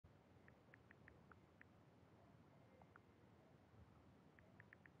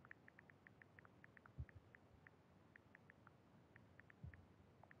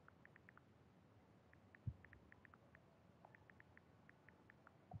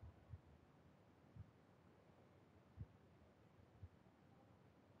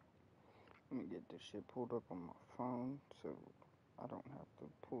Let me get this shit pulled up on my phone so I don't have to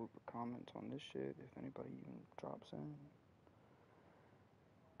pull the comments on this shit if anybody even drops in.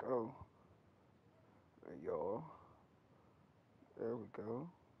 Go. There y'all. There we go.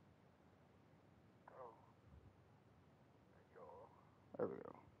 There we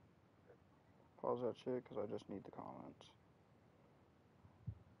go. Pause that shit because I just need the comments.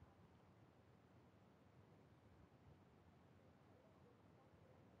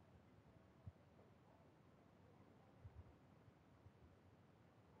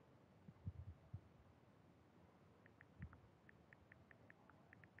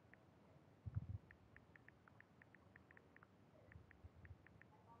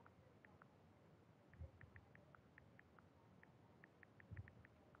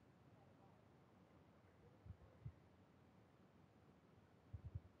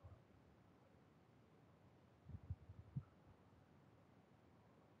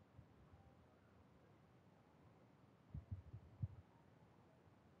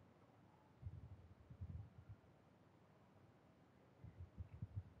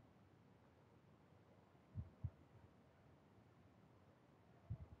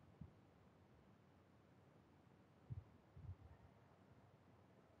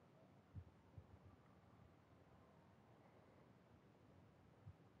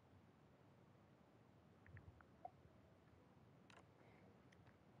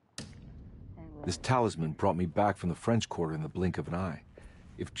 This talisman brought me back from the French Quarter in the blink of an eye.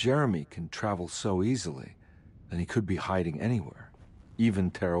 If Jeremy can travel so easily, then he could be hiding anywhere, even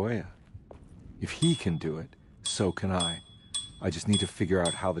Tarawea. If he can do it, so can I. I just need to figure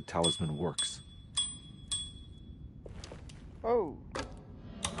out how the talisman works. Oh!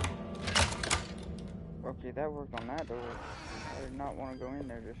 Okay, that worked on that door. I did not want to go in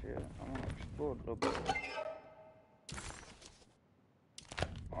there just yet. I want to explore a little bit.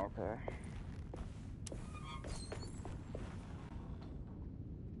 Okay.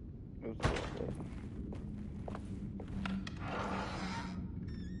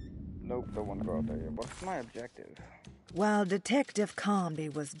 Nope, don't want to go out there yet. What's my objective? While Detective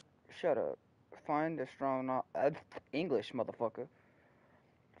Comby was... Shut up. Find English, motherfucker.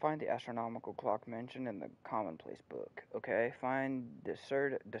 Find the astronomical clock mentioned in the commonplace book. Okay, find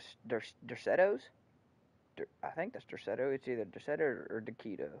Dercetos? I think that's Derceto. It's either Derceto or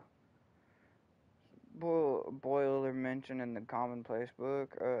Dequito. Boiler mentioned in the commonplace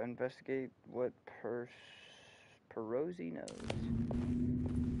book. Investigate what Perosi knows.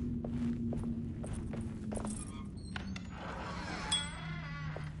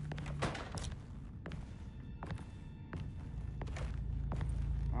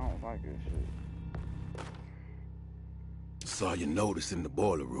 I don't like this shit. Saw your notice in the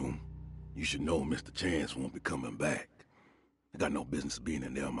boiler room. You should know Mr. Chance won't be coming back. I got no business being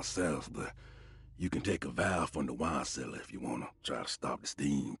in there myself, but you can take a valve from the wine cellar if you want to try to stop the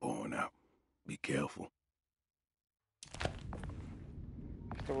steam pouring out. Be careful.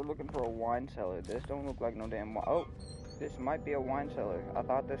 So we're looking for a wine cellar. This don't look like no damn wine. Oh, this might be a wine cellar. I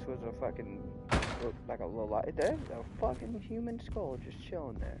thought this was a fucking, like a little, there's a fucking human skull just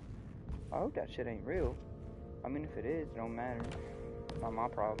chilling there. I hope that shit ain't real. I mean, if it is, it don't matter. Not my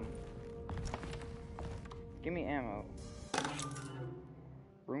problem. Give me ammo.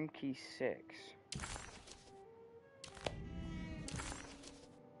 Room key 6.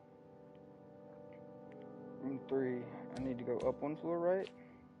 Room 3. I need to go up one floor, right?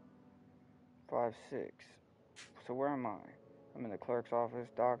 5, 6. So where am I? I'm in the clerk's office,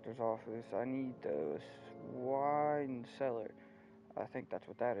 doctor's office. I need the wine cellar. I think that's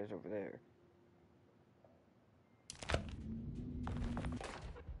what that is over there.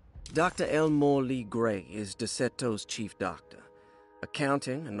 Dr. Elmore Lee Gray is DeSeto's chief doctor.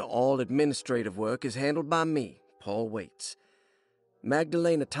 Accounting and all administrative work is handled by me, Paul Waits.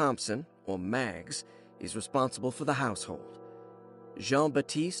 Magdalena Thompson, or Mags, is responsible for the household.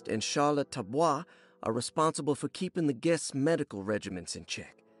 Jean-Baptiste and Charlotte Tabois are responsible for keeping the guests' medical regimens in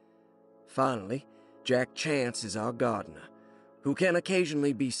check. Finally, Jack Chance is our gardener, who can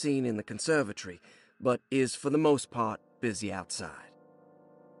occasionally be seen in the conservatory, but is for the most part busy outside.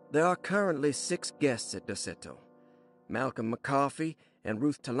 There are currently 6 guests at DeSeto. Malcolm McCarthy and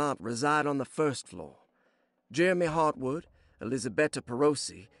Ruth Tallant reside on the first floor. Jeremy Hartwood, Elisabetta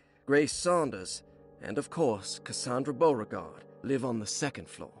Perosi, Grace Saunders, and of course Cassandra Beauregard live on the second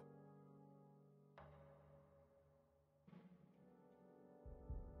floor.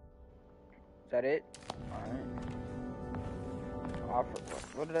 Is that it? Alright.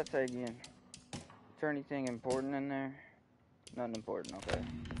 What did that say again? Is there anything important in there? Nothing important, okay.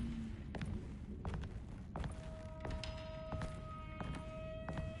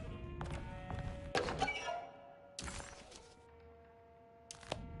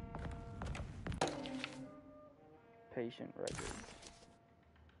 patient records.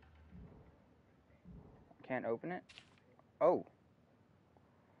 Can't open it? Oh.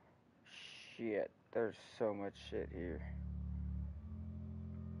 Shit. There's so much shit here.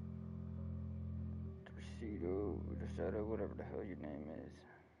 DeSoto, whatever the hell your name is.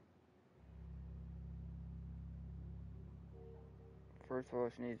 First of all,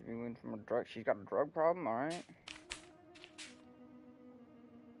 she needs to be weaned from a drug. She's got a drug problem, alright?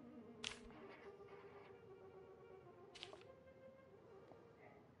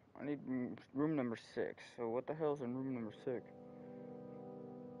 I need room number 6. So what the hell's in room number 6?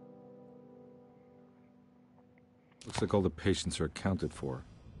 Looks like all the patients are accounted for.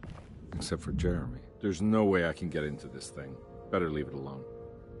 Except for Jeremy. There's no way I can get into this thing. Better leave it alone.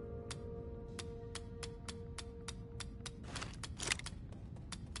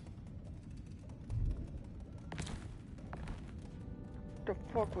 What the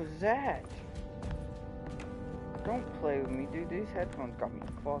fuck was that? Don't play with me, dude. These headphones got me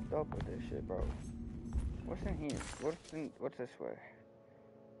fucked up with this shit, bro. What's in here? What's this way?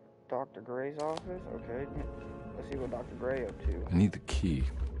 Dr. Gray's office? Okay. Let's see what Dr. Gray up to. I need the key.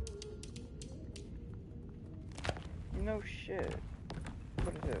 No shit.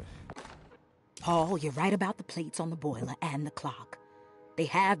 What is this? Paul, you're right about the plates on the boiler and the clock. They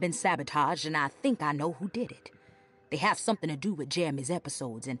have been sabotaged, and I think I know who did it. They have something to do with Jeremy's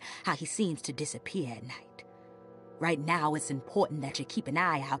episodes and how he seems to disappear at night. Right now, it's important that you keep an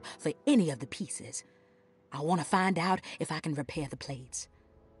eye out for any of the pieces. I want to find out if I can repair the plates.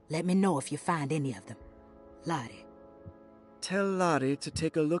 Let me know if you find any of them. Lottie. Tell Lottie to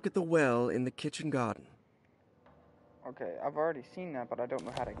take a look at the well in the kitchen garden. Okay, I've already seen that, but I don't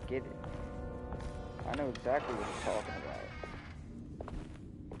know how to get it. I know exactly what you're talking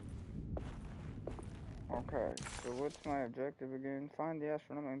about. Okay, so what's my objective again? Find the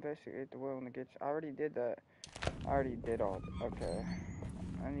astronaut, investigate the well in the kitchen. I already did that. I already did all that. Okay.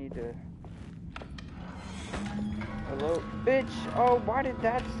 I need to... Hello? Bitch! Oh, why did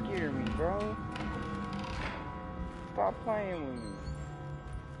that scare me, bro? Stop playing with me.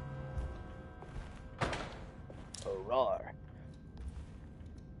 Roar.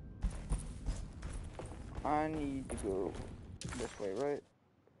 I need to go this way, right?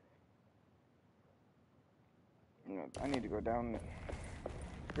 No, I need to go down.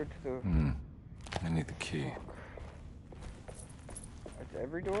 Go to the... I need the key. Is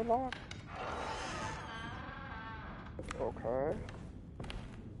every door locked? Okay.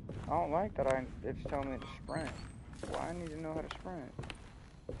 I don't like that it's telling me to sprint. Well, I need to know how to sprint.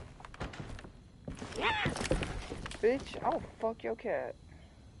 Bitch, I'll fuck your cat.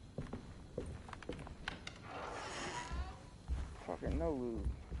 Fucking no lube.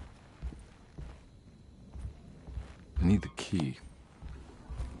 I need the key.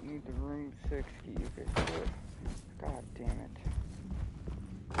 You need the room 6 key. Okay, good. God damn it.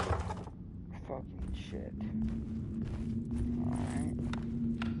 Fucking shit. Alright.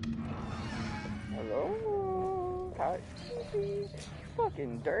 Hello? Hi. You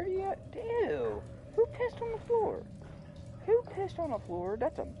fucking dirty. Ew. Who pissed on the floor? Who pissed on the floor?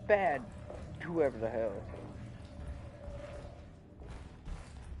 That's a bad whoever the hell.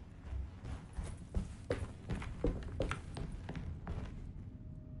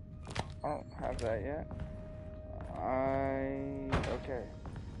 I don't have that yet. Okay.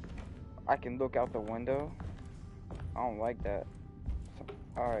 I can look out the window. I don't like that.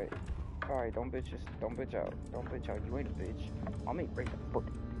 Alright. Alright, don't bitch out. Don't bitch out. You ain't a bitch. I'll make break the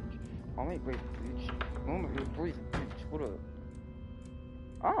fucking bitch. I'll make break the bitch. I'm gonna break the bitch. What up?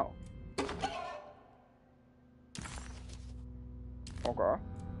 Oh. Okay.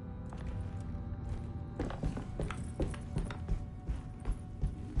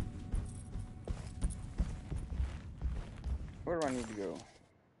 Where do I need to go?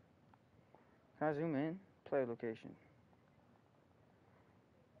 Can I zoom in? Player location.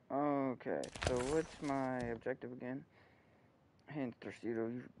 Okay, so what's my objective again? Hint,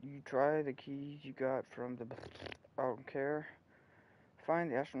 Torcido, you try the keys you got from the... I don't care.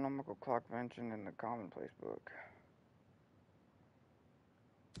 Find the astronomical clock mentioned in the commonplace book.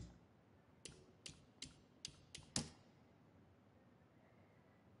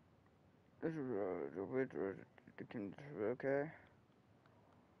 This is okay.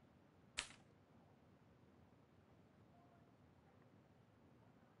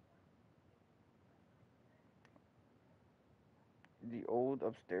 The old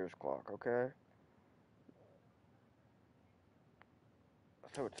upstairs clock, okay?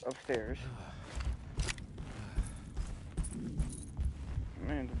 So it's upstairs.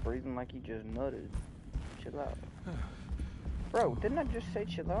 Man's breathing like he just nutted. Chill out. Bro, didn't I just say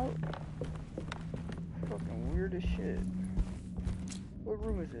chill out? Fucking weird as shit. What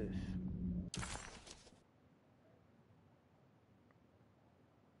room is this?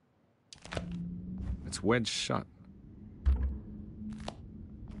 It's wedged shut.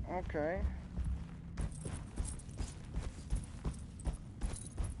 Okay.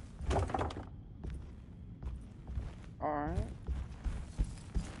 Alright.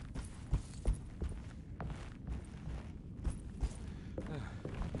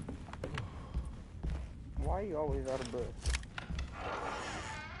 Why are you always out of breath?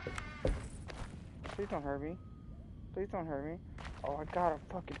 Please don't hurt me. Please don't hurt me. Oh, I gotta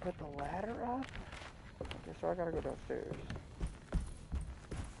fucking put the ladder up? Okay, so I gotta go downstairs.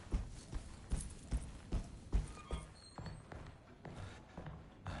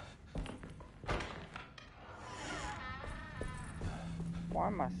 Why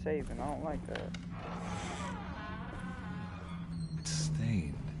am I saving? I don't like that. It's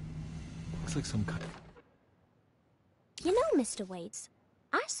stained. Looks like some kind. You know, Mr. Waits,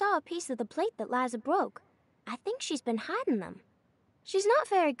 I saw a piece of the plate that Liza broke. I think she's been hiding them. She's not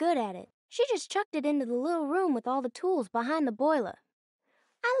very good at it. She just chucked it into the little room with all the tools behind the boiler.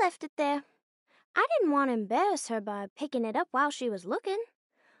 I left it there. I didn't want to embarrass her by picking it up while she was looking.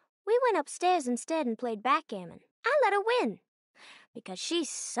 We went upstairs instead and played backgammon. I let her win, because she's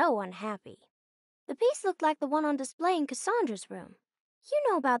so unhappy. The piece looked like the one on display in Cassandra's room. You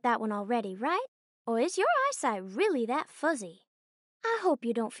know about that one already, right? Or is your eyesight really that fuzzy? I hope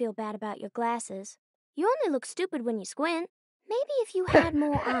you don't feel bad about your glasses. You only look stupid when you squint. Maybe if you had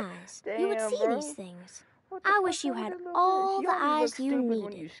more eyes, you would see bro. these things. I wish you had all the eyes you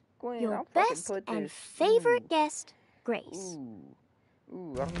needed. Your best and favorite guest, Grace.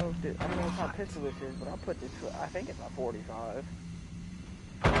 Ooh, I don't know if how pistol this is, but I'll put this, I think it's a 45.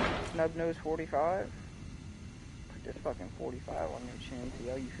 Snub nose 45. Put this fucking 45 on your chin, see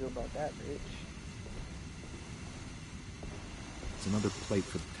how you feel about that, bitch. It's another plate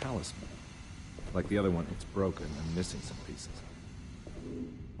for the talisman. Like the other one, it's broken and missing some pieces.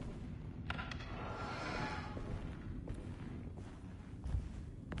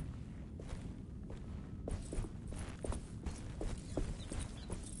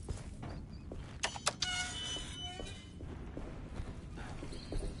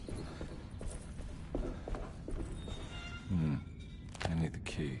 I need the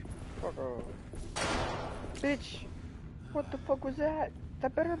key. Fuck off. Bitch! What the fuck was that?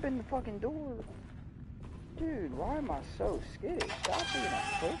 That better have been the fucking door. Dude, why am I so skittish? Stop being a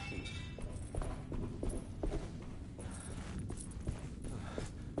pussy.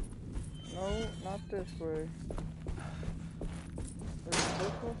 No, not this way. Is it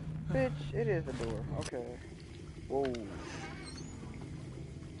this way? Bitch, it is a door. Okay. Whoa.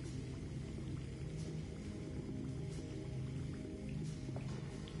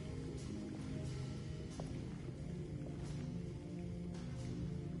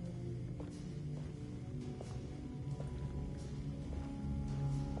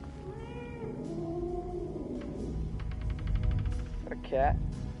 Cat.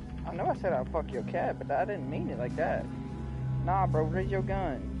 I know I said I'd fuck your cat, but I didn't mean it like that. Nah, bro, raise your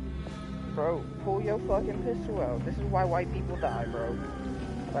gun. Bro, pull your fucking pistol out. This is why white people die, bro.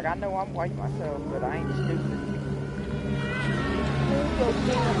 Like, I know I'm white myself, but I ain't stupid. Pull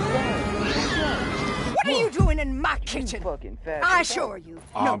your damn gun. What are you doing in my kitchen? You fucking fat. I assure you.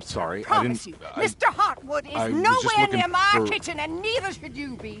 No, I'm sorry. Promise you. Mr. Hotwood is I was just nowhere looking near my for- kitchen, and neither should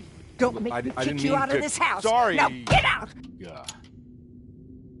you be. Don't make me I kick didn't you mean out of to- this house. Sorry. Now get out. Yeah.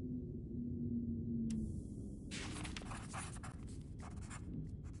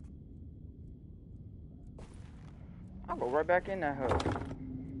 I'll go right back in that house.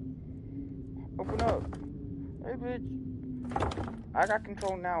 Open up. Hey, bitch. I got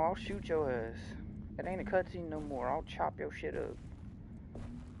control now. I'll shoot your ass. It ain't a cutscene no more. I'll chop your shit up.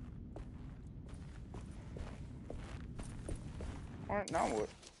 Alright, now what?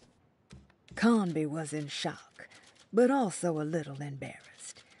 Conby was in shock, but also a little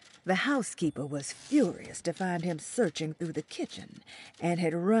embarrassed. The housekeeper was furious to find him searching through the kitchen and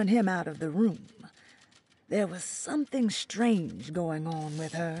had run him out of the room. There was something strange going on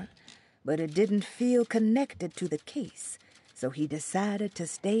with her, but it didn't feel connected to the case, so he decided to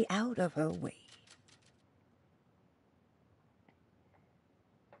stay out of her way.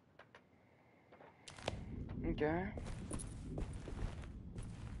 Okay.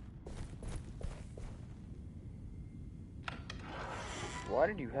 Why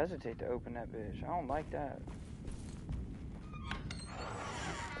did you hesitate to open that bitch? I don't like that.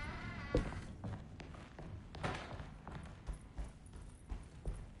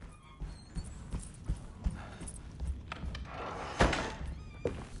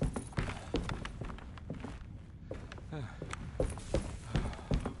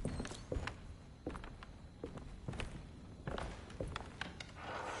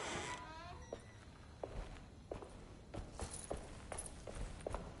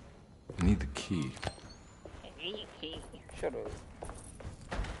 key. Shut up.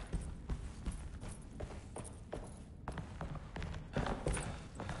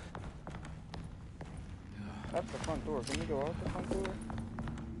 That's the front door. Can we go out the front door?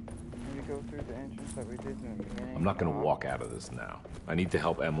 Can we go through the entrance that we did in the beginning? I'm not gonna walk out of this now. I need to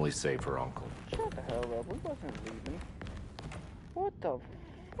help Emily save her uncle. Shut the hell up. We wasn't leaving. What the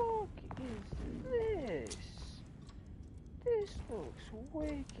fuck is this? This looks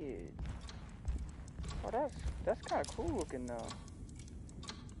wicked. Oh, that's kind of cool looking though.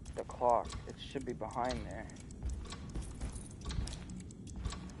 The clock. It should be behind there.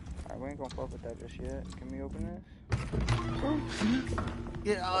 Alright, we ain't gonna fuck with that just yet. Can we open this?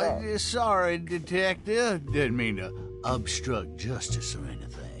 Yeah, sorry, Detective. Didn't mean to obstruct justice or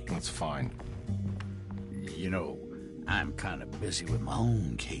anything. That's fine. You know, I'm kind of busy with my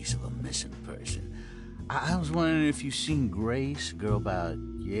own case of a missing person. I was wondering if you've seen Grace, girl about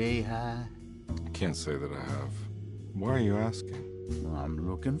yay high? I can't say that I have. Why are you asking? I'm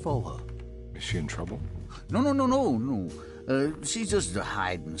looking for her. Is she in trouble? No. She's just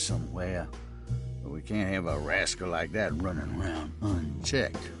hiding somewhere. We can't have a rascal like that running around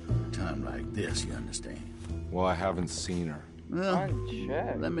unchecked at a time like this, you understand? Well, I haven't seen her. Well,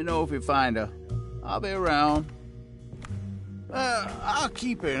 Unchecked. let me know if you find her. I'll be around. I'll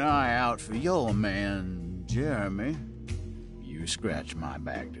keep an eye out for your man, Jeremy. You scratch my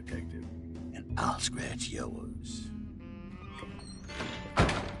back, Detective, and I'll scratch yours.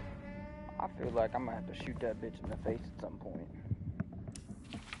 I feel like I'm gonna have to shoot that bitch in the face at some point.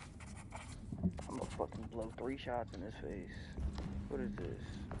 I'm gonna fucking blow 3 shots in his face. What is this?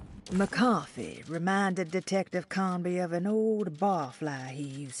 McCarthy reminded Detective Conby of an old barfly he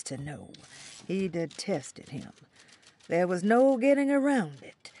used to know. He detested him. There was no getting around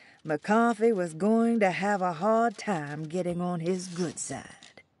it. McCarthy was going to have a hard time getting on his good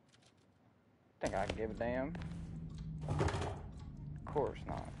side. Think I can give a damn? Of course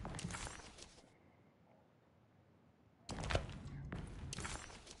not.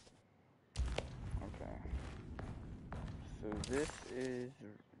 Okay. So this is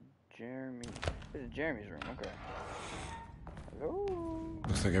Jeremy. This is Jeremy's room. Okay. Hello.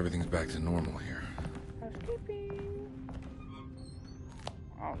 Looks like everything's back to normal here. Housekeeping.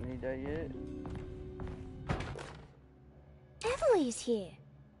 I don't need that yet. Emily's here.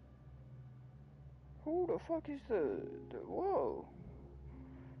 Who the fuck is the whoa?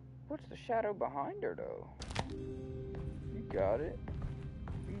 What's the shadow behind her though? You got it.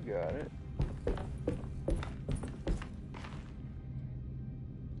 You got it.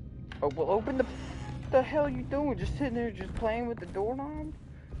 Oh well, open the hell you doing? Just sitting there, just playing with the doorknob?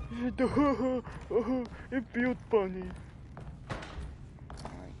 It feels funny.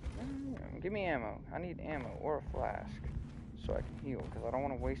 Alright, give me ammo. I need ammo or a flask so I can heal because I don't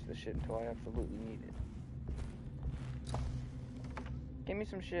want to waste the shit until I absolutely need it. Give me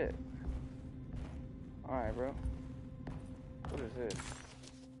some shit. Alright, bro. What is this?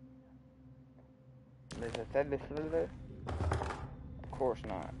 Of course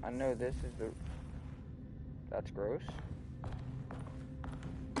not. I know this is the... That's gross.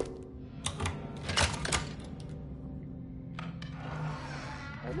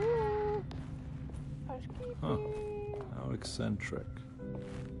 Hello? Housekeeping. Huh. How eccentric.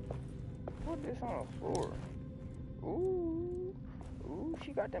 Put this on the floor. Ooh. Ooh,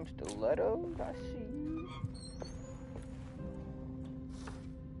 she got them stilettos. I see you.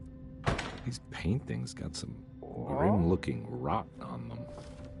 These paintings got some grim-looking rot on them.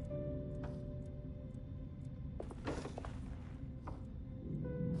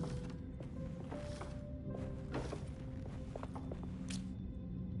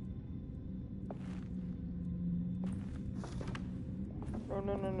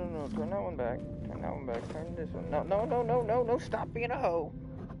 No. Turn that one back. Turn that one back. Turn this one. No. Stop being a hoe.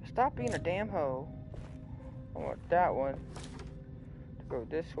 Stop being a damn hoe. I want that one to go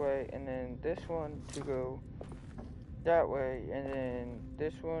this way, and then this one to go that way, and then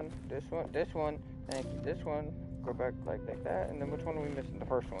this one, thank you, this one, go back like that, and then which one are we missing? The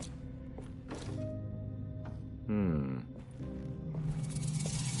first one.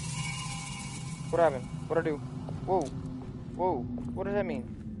 What happened? What'd I do? Whoa. What does that mean?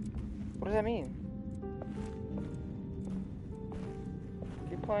 What does that mean?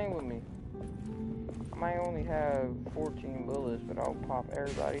 Keep playing with me. I might only have 14 bullets, but I'll pop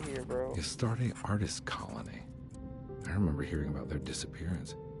everybody here, bro. Astarte Artist Colony. I remember hearing about their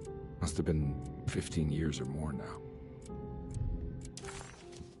disappearance. Must have been 15 years or more now.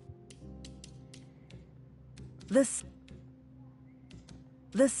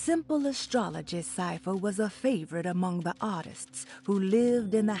 The simple astrology cipher was a favorite among the artists who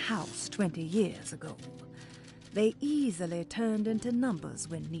lived in the house 20 years ago. They easily turned into numbers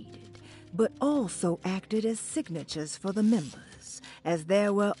when needed, but also acted as signatures for the members, as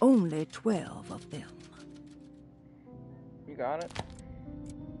there were only 12 of them. You got it?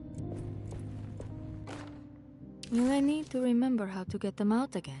 Will I need to remember how to get them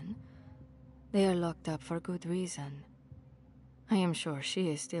out again? They are locked up for good reason. I am sure she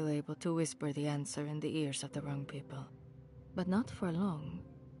is still able to whisper the answer in the ears of the wrong people. But not for long.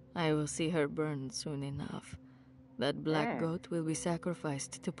 I will see her burned soon enough. That black goat will be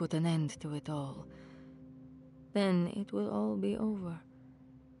sacrificed to put an end to it all. Then it will all be over.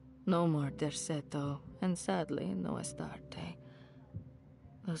 No more Terceto, and sadly, no Astarte.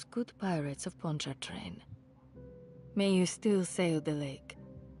 Those good pirates of Pontchartrain. May you still sail the lake,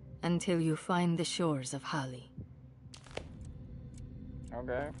 until you find the shores of Hali.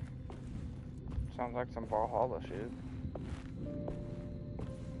 Okay. Sounds like some Valhalla shit.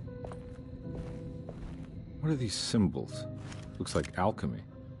 What are these symbols? Looks like alchemy,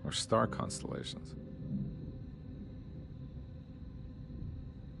 or star constellations.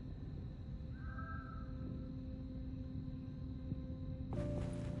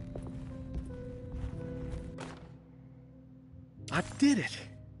 I did it!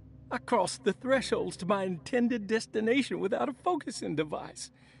 I crossed the thresholds to my intended destination without a focusing device.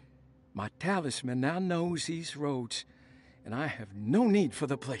 My talisman now knows these roads, and I have no need for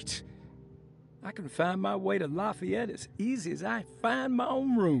the plates. I can find my way to Lafayette as easy as I find my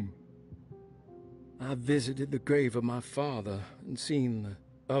own room. I visited the grave of my father and seen the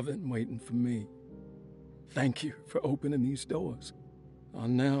oven waiting for me. Thank you for opening these doors. I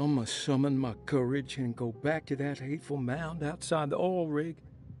now must summon my courage and go back to that hateful mound outside the oil rig.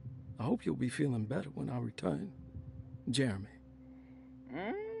 I hope you'll be feeling better when I return. Jeremy.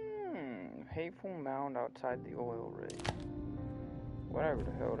 Hateful mound outside the oil rig. Whatever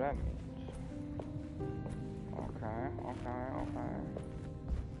the hell that means. Okay.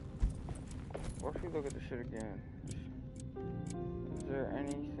 What if we look at the shit again? Is there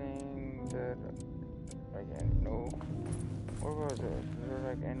anything that... Again, no. What about this? Is there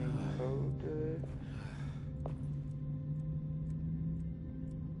like any code to this?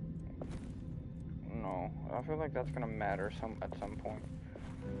 No. I feel like that's gonna matter at some point.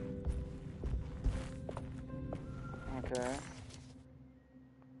 Okay.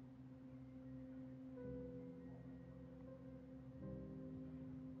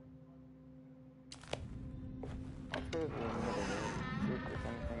 I'll put it in the middle there. See if there's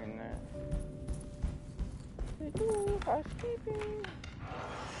anything in there. Ooh, housekeeping.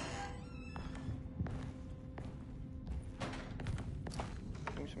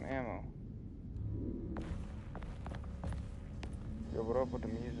 Give me some ammo. Yo, what up with the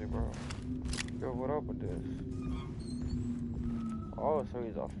music, bro? Yo, what up with this? Oh, so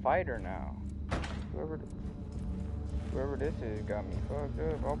he's a fighter now. Whoever this is got me fucked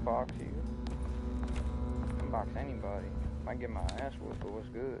up. I'll box you. I'll box anybody. Might get my ass whooped, but what's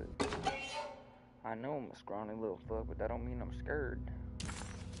good? I know I'm a scrawny little fuck, but that don't mean I'm scared.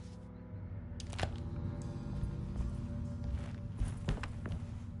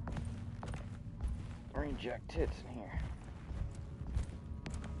 Or inject tits in here.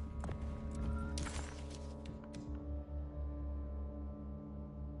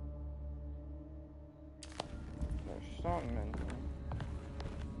 There's something in here.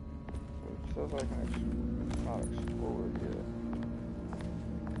 It says like it's not explored yet.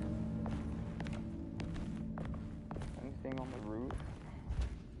 Anything on the roof?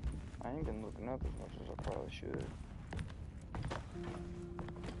 I ain't been looking up as much as I probably should.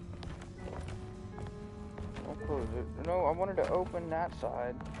 I'll close it. No, I wanted to open that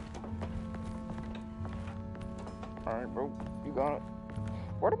side. Alright, bro. You got it.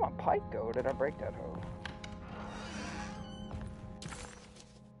 Where did my pipe go? Did I break that hole?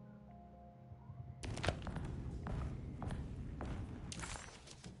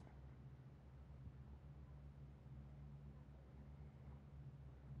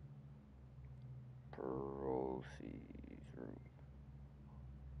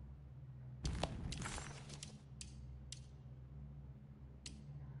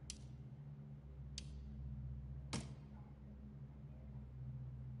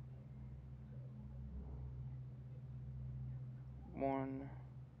 One.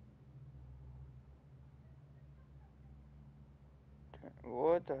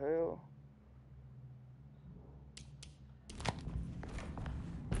 What the hell?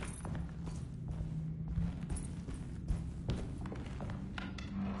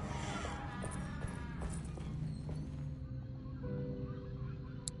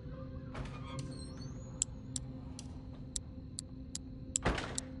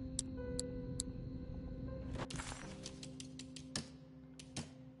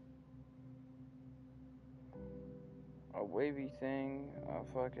 a wavy thing, a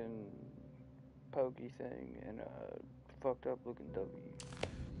fucking pokey thing, and a fucked up looking W.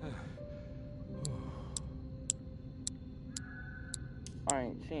 I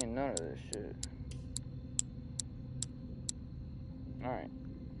ain't seeing none of this shit. Alright.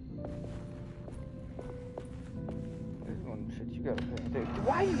 This is one of the shit you gotta pay attention to.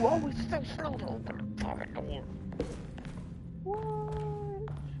 Why are you always so slow to open the fucking door? What?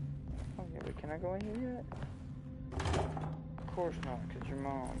 Okay, wait, can I go in here yet? Of course not, cause your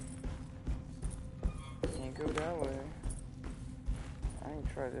mom. Can't go that way. I ain't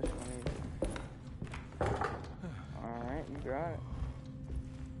try this one either. Alright, you got it.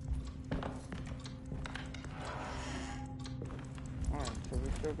 Alright, so we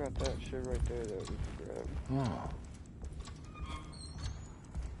still got that shit right there that we can grab. Oh.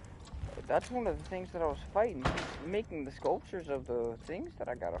 That's one of the things that I was fighting. He's making the sculptures of the things that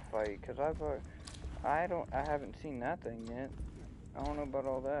I gotta fight, cause I haven't seen that thing yet. I don't know about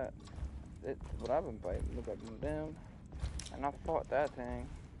all that. What I've been fighting look like them, and I fought that thing.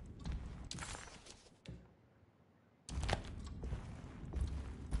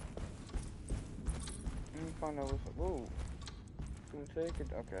 Let me find out what's. Whoa. Can you take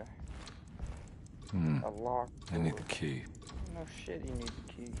it? Okay. A lock. I need the key. No shit, you need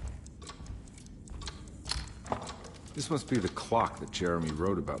the key. This must be the clock that Jeremy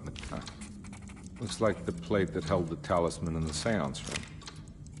wrote about in the... looks like the plate that held the talisman in the seance room.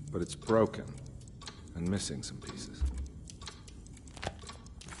 But it's broken and missing some pieces.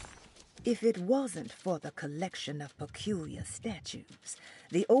 If it wasn't for the collection of peculiar statues,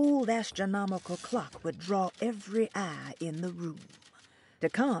 the old astronomical clock would draw every eye in the room. To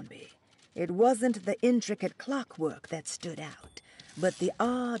Conby, it wasn't the intricate clockwork that stood out, but the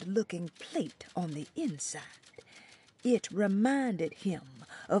odd-looking plate on the inside. It reminded him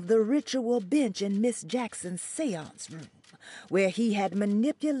of the ritual bench in Miss Jackson's seance room, where he had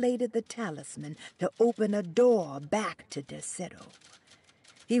manipulated the talisman to open a door back to Deseto.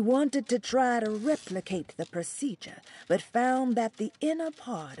 He wanted to try to replicate the procedure, but found that the inner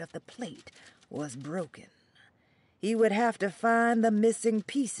part of the plate was broken. He would have to find the missing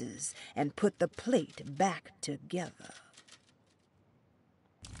pieces and put the plate back together.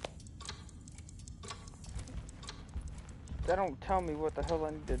 That don't tell me what the hell I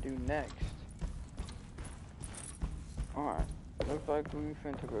need to do next. Alright. Looks like we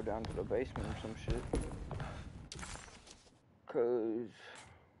finna go down to the basement or some shit. Cause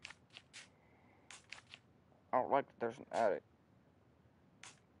I don't like that there's an attic.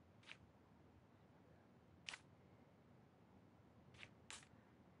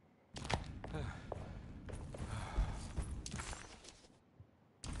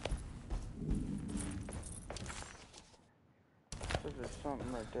 So there's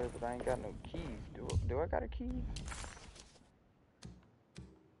something right there, but I ain't got no keys. Do I got a key?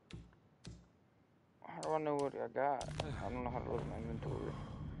 How do I know what I got? I don't know how to look at my inventory.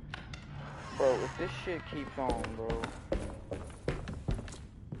 Bro, if this shit keeps on, bro.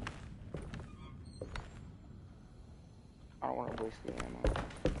 I don't want to waste the ammo.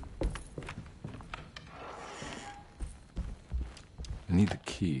 I need the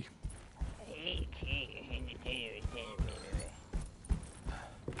key.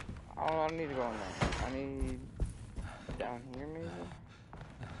 I don't need to go in there. I need down here maybe?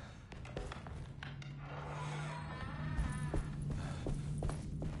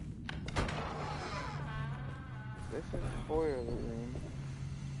 This is the boiler room.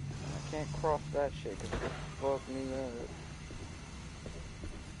 I can't cross that shit because it fucked me up.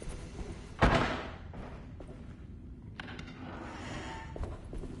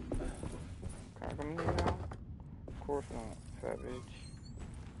 Can I come in here now? Of course not, fat bitch.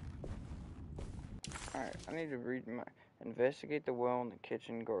 Alright, I need to investigate the well in the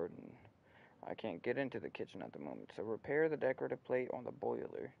kitchen garden. I can't get into the kitchen at the moment, so repair the decorative plate on the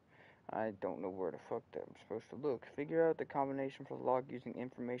boiler. I don't know where the fuck that I'm supposed to look. Figure out the combination for the log using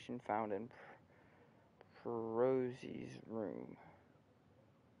information found in Perozzi's room.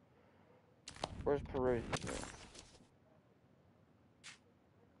 Where's Perozzi's room?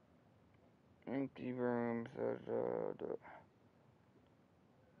 Empty rooms.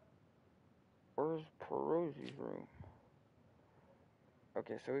 Where's Perozzi's room?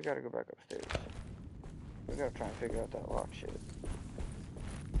 Okay, so we gotta go back upstairs. We gotta try and figure out that lock shit.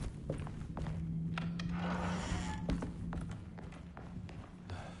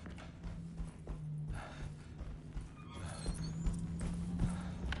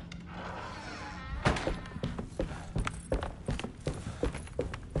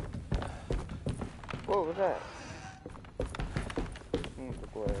 What was that? The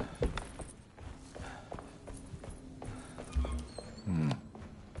glass.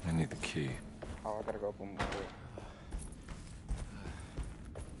 I gotta go up one more way.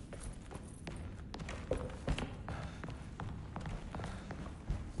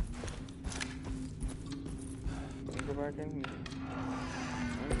 Let me go back in here.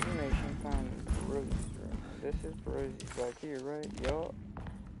 Information found in Perosi's room. This is Perosi's back here, right? Yup.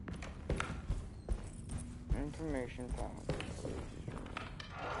 Information found in Perosi's room.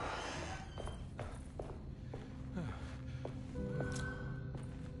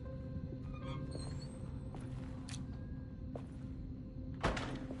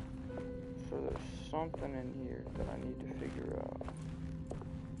 So there's something in here that I need to figure out.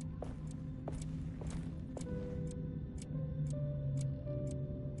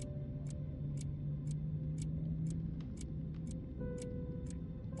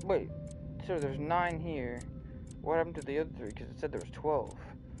 Wait, so there's 9 here. What happened to the other 3? Because it said there was 12.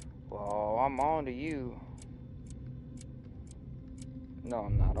 Well, I'm on to you. No,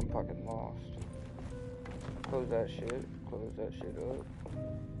 I'm not. I'm fucking lost. Close that shit. Close that shit up.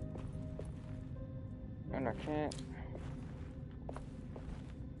 And I can't.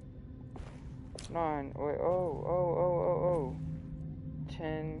 9. Wait. Oh.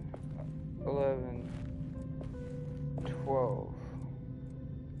 10, 11, 12.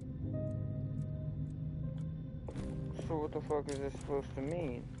 So what the fuck is this supposed to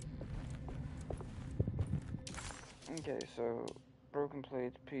mean? Okay, so broken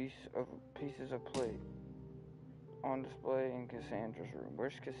plates, pieces of plate on display in Cassandra's room.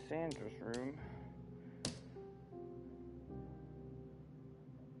 Where's Cassandra's room?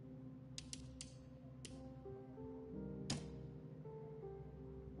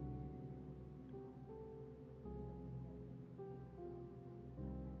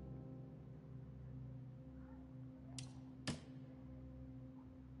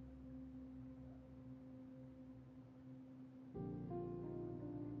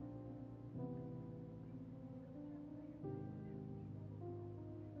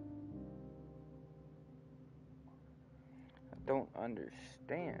 Don't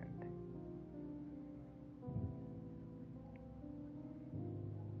understand.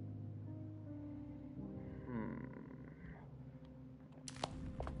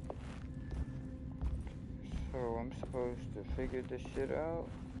 So I'm supposed to figure this shit out?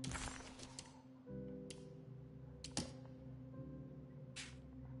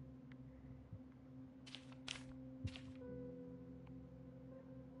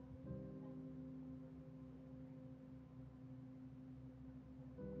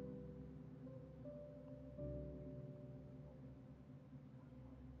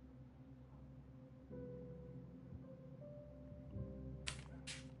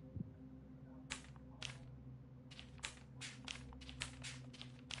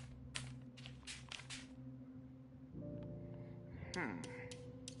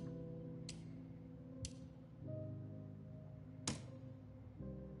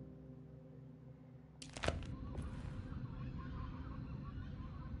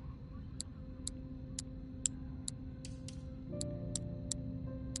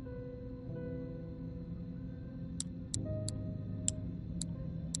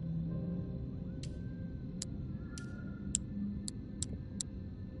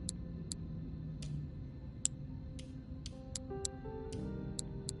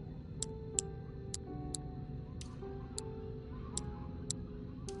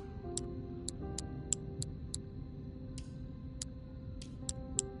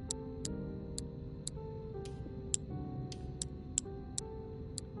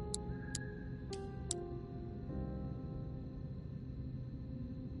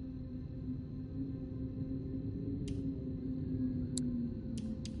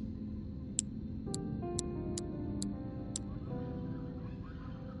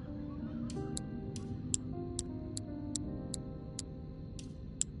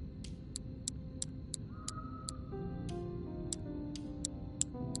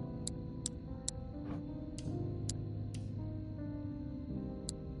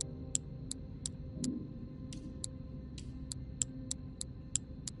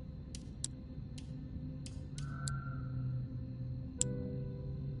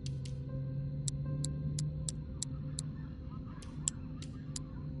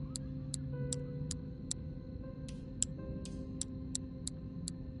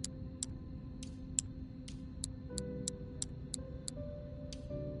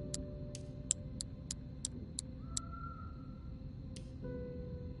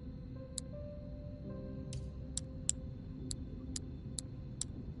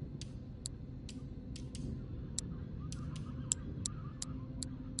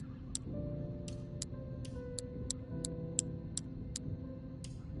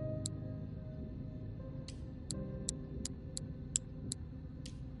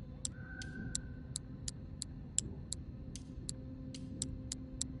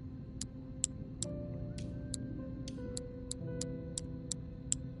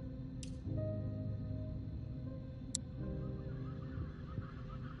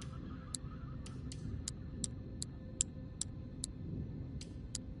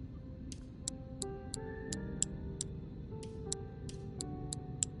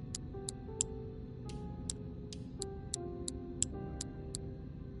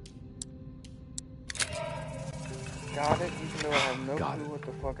 Even though I have no Got clue it. what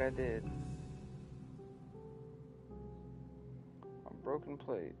the fuck I did. A broken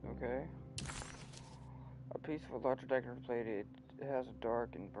plate, okay. A piece of a larger decorative plate, it has a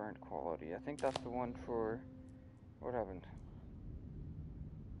dark and burnt quality. I think that's the one for... What happened?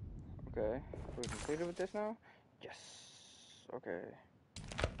 Okay. Are we completed with this now? Yes! Okay.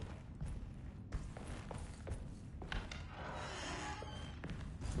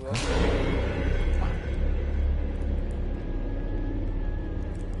 Well, this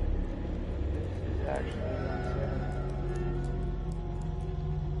is actually insane.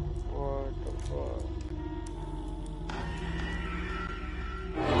 What the fuck?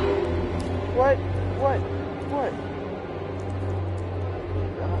 What? What? What?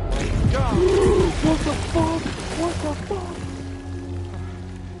 What the fuck? What the fuck?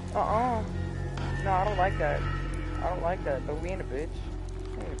 No, I don't like that. I don't like that. But we ain't a bitch.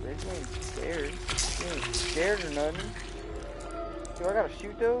 We ain't a bitch. We ain't scared. We ain't scared or nothing. Do I gotta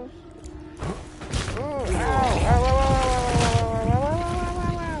shoot those? Ooh, ow! Ow, ow, ow, ow, ow, ow, ow,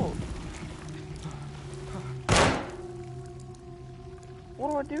 ow, ow. What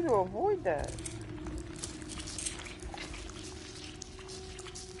do I do to avoid that?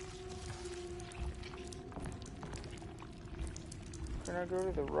 Can I go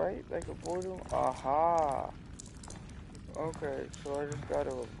to the right, like avoid them? Aha! Okay, so I just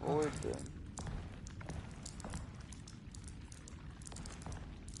gotta avoid them.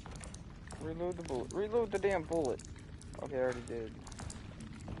 Reload the bullet. Reload the damn bullet. Okay, I already did.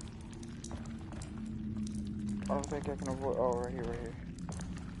 I don't think I can avoid. Oh, right here, right here.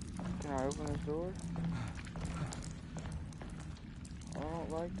 Can I open this door? I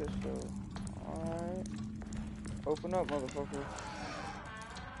don't like this though. Alright. Open up, motherfucker.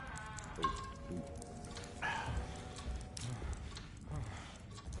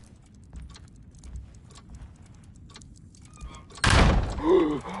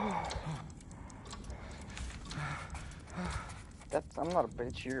 I'm not a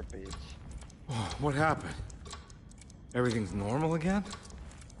bitch, you're a bitch. What happened? Everything's normal again?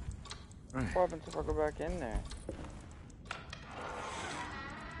 What happens if I go back in there?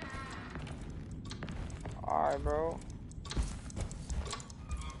 Alright, bro.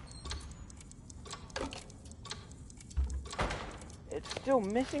 It's still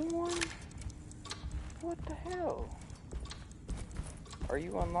missing one? What the hell? Are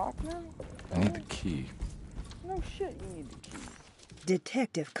you unlocked now? I need the key. No shit, you need the key.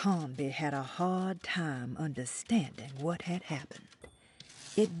 Detective Conby had a hard time understanding what had happened.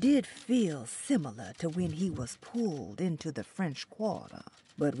 It did feel similar to when he was pulled into the French Quarter,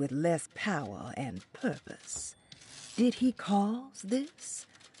 but with less power and purpose. Did he cause this,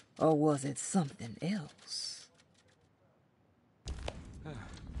 or was it something else?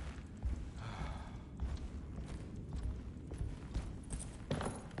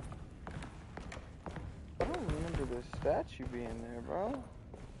 I don't remember the statue being there, bro.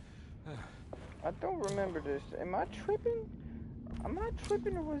 I don't remember this. Am I tripping? Am I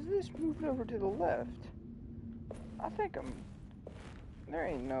tripping, or was this moved over to the left? I think I'm... There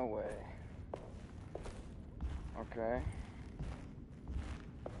ain't no way. Okay.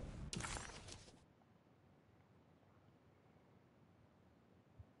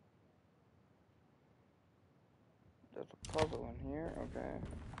 There's a puzzle in here. Okay.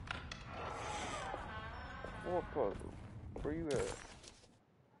 What puzzle? Where you at?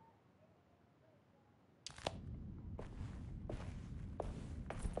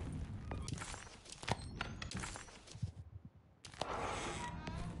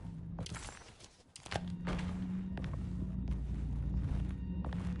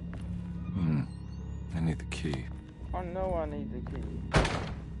 I need the key. I know I need the key.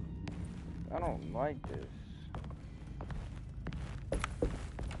 I don't like this.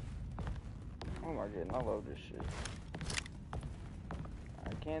 Oh my god, I love this shit.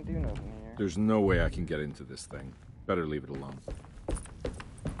 I can't do nothing here. There's no way I can get into this thing. Better leave it alone.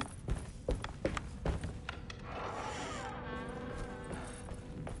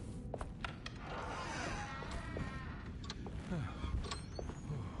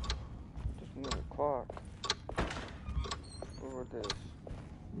 Just move the clock. What about this?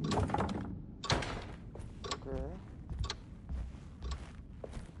 Okay.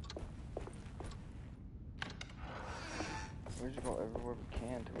 We're just going everywhere we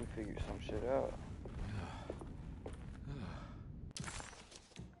can until we figure some shit out.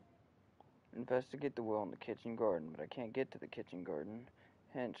 Investigate the well in the kitchen garden, but I can't get to the kitchen garden.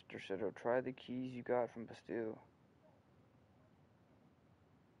 Hence, Derceto, try the keys you got from Bastille.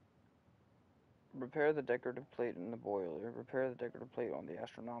 Repair the decorative plate in the boiler. Repair the decorative plate on the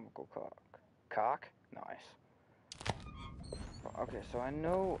astronomical cock. Cock? Nice. Okay, so I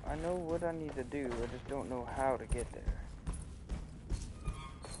know what I need to do. I just don't know how to get there.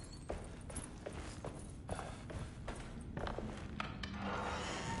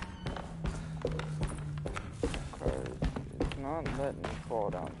 Cause it's not letting me fall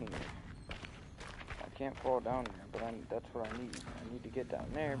down here. I can't fall down there, but that's what I need. I need to get down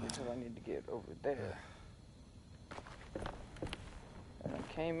there because I need to get over there. And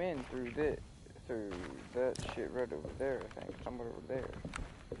I came in through that shit right over there, I think, somewhere over there.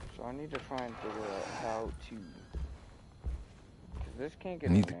 So I need to try and figure out how to, cause this can't get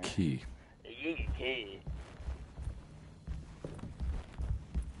I need in the there. key. I need the key.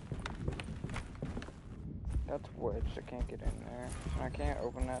 That's wedged, I can't get in there. I can't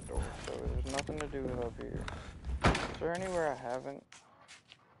open that door, so there's nothing to do with up here. Is there anywhere I haven't?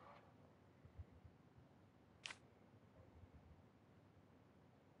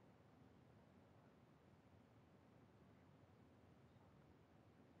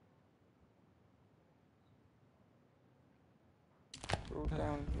 Go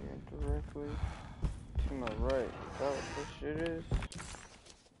down here directly to my right. Is that what this shit is?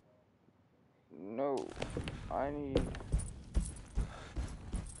 No. I need...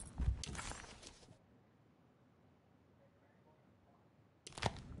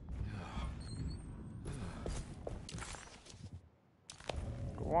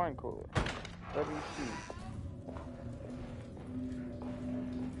 wine cooler. WC.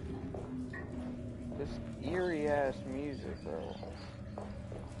 This eerie ass music, bro.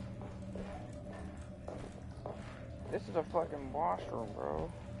 This is a fucking washroom,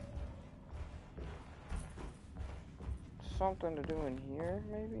 bro. Something to do in here,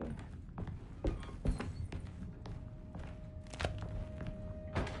 maybe?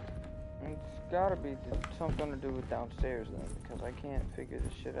 It's gotta be something to do with downstairs then, because I can't figure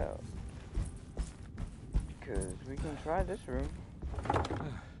this shit out. Because we can try this room.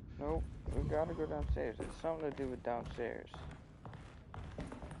 Nope, we gotta go downstairs. It's something to do with downstairs.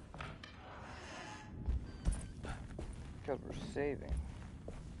 Because we're saving.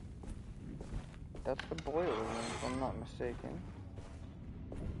 That's the boiler room, if I'm not mistaken.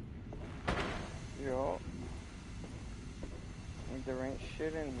 Yo. There ain't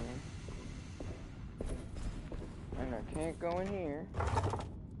shit in here. And I can't go in here.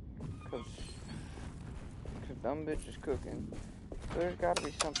 Cause dumb bitch is cooking. So there's gotta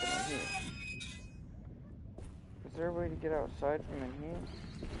be something in here. Is there a way to get outside from in here?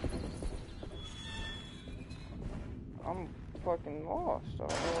 I'm fucking lost. I don't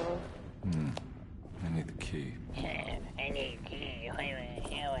know what I need the key. I need a key.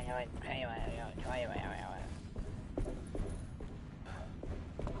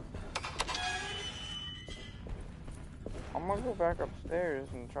 I'm gonna go back upstairs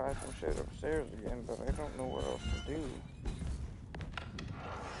and try some shit upstairs again, but I don't know what else to do.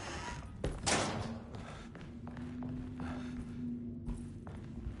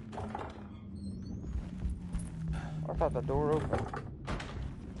 I thought the door opened.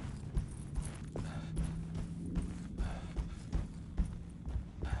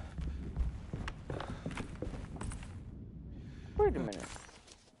 Wait a minute.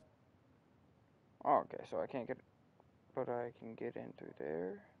 Oh, okay, so I can't get... But I can get in through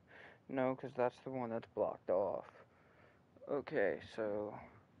there? No, because that's the one that's blocked off. Okay, so...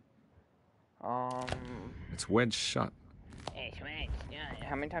 It's wedged shut. It's wedged shut.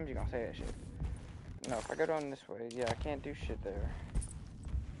 How many times you gonna say that shit? No, if I go down this way, yeah, I can't do shit there.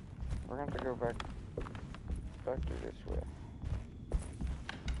 We're gonna have to go back through this way.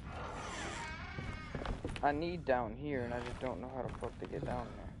 I need down here, and I just don't know how to fuck to get down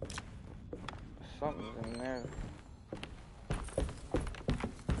there. Something's in there.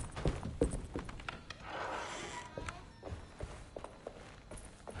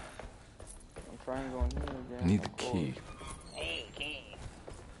 I'm trying to go in here again. I need the key. Hey, key.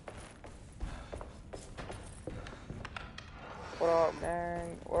 What up,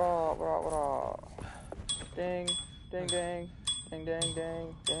 gang? What up, what up, what up? Ding, ding, ding, ding, ding,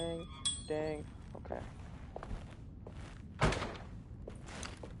 ding, ding, ding. Okay.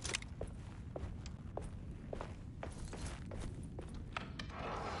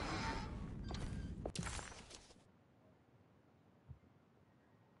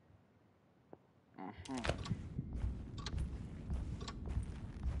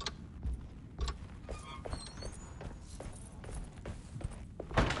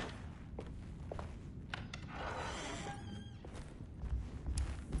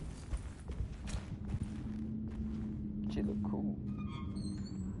 She look cool.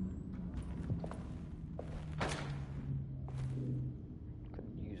 Could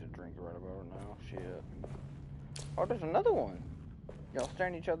use a drink right about now. Shit. Oh, there's another one. Y'all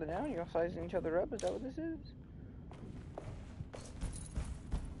staring each other down? Y'all sizing each other up? Is that what this is?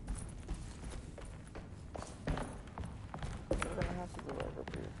 We're gonna have to go back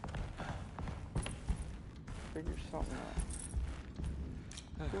up here. Figure something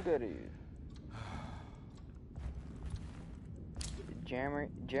out. Who that is?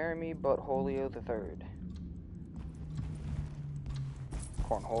 Jeremy Buttholio III.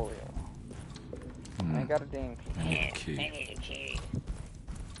 Cornholio. I ain't got a damn key. I need a key.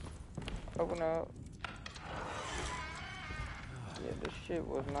 Open up. Yeah, this shit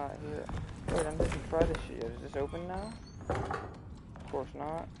was not here. Wait, I'm just gonna try this shit. Is this open now? Of course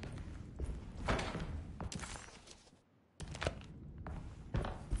not.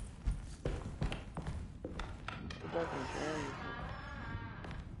 Go back in Jeremy's.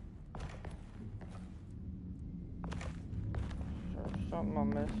 There's something I'm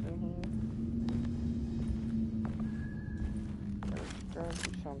missing here. There's gotta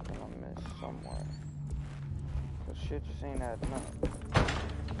be something I missed somewhere. Cause shit just ain't adding up.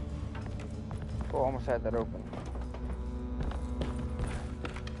 Oh, almost had that open.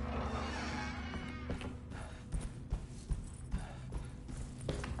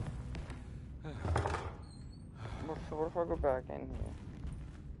 So what if I go back in here?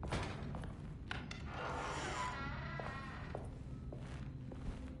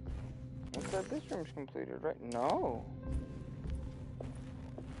 It said this room's completed, right? No.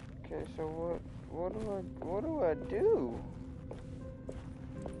 Okay, so what do I do?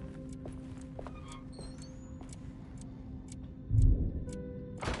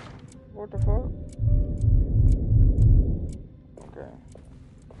 What the fuck? Okay.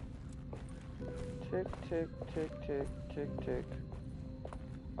 Tick, tick, tick, tick, tick, tick.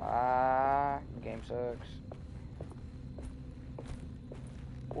 Ah, game sucks.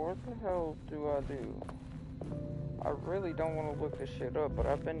 What the hell do I do? I really don't want to look this shit up, but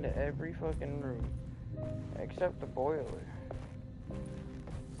I've been to every fucking room. Except the boiler.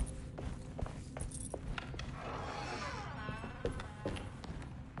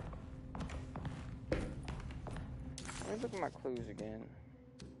 Let me look at my clues again.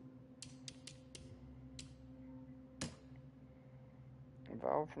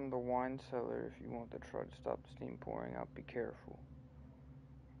 Valve from the wine cellar. If you want the truck to stop the steam pouring out, be careful.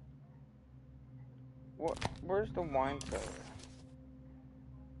 What? Where's the wine cellar?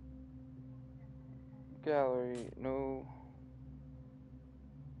 Gallery. No.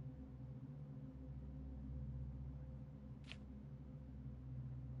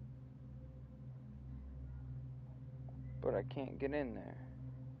 But I can't get in there.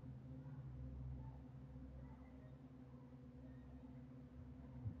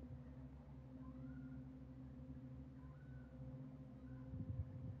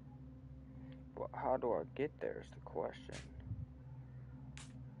 But how do I get there is the question.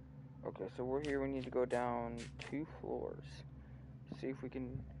 Okay, so we're here. We need to go down 2 floors. See if we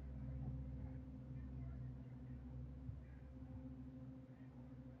can...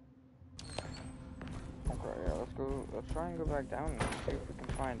 Okay, yeah, let's go. Let's try and go back down and see if we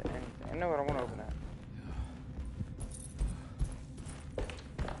can find anything. I know what I want to open that.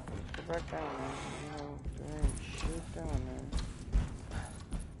 Let's go back down, man. You know, there ain't shit down there.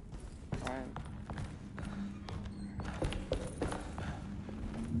 Fine.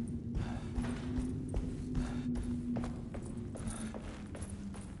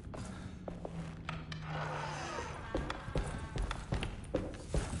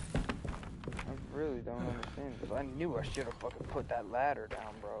 Don't understand, because I knew I should have fucking put that ladder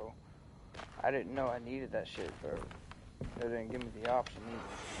down, bro. I didn't know I needed that shit, bro. They didn't give me the option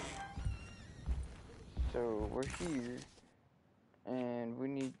either. So we're here, and we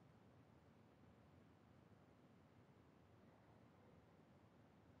need...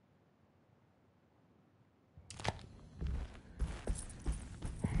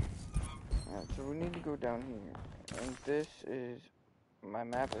 Alright, so we need to go down here, and this is... My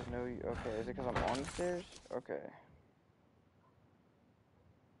map is no... Okay, is it because I'm on the stairs? Okay.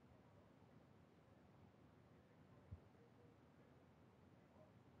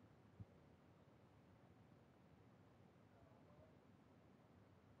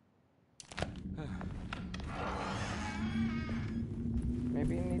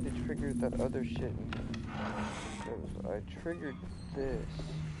 Maybe you need to trigger that other shit in here. Because I triggered this.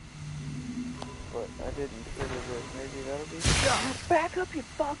 But I didn't trigger this. Maybe that'll be... Back up, you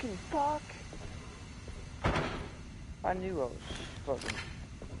fucking fuck! I knew I was fucking...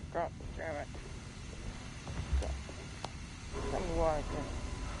 God damn it. Tell me why I can't...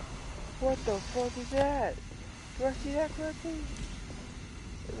 What the fuck is that? Do I see that correctly?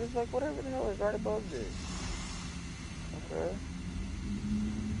 It was like whatever the hell is right above this. Okay.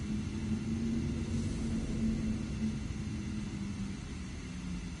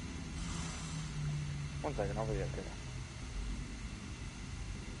 One second, I'll be up here.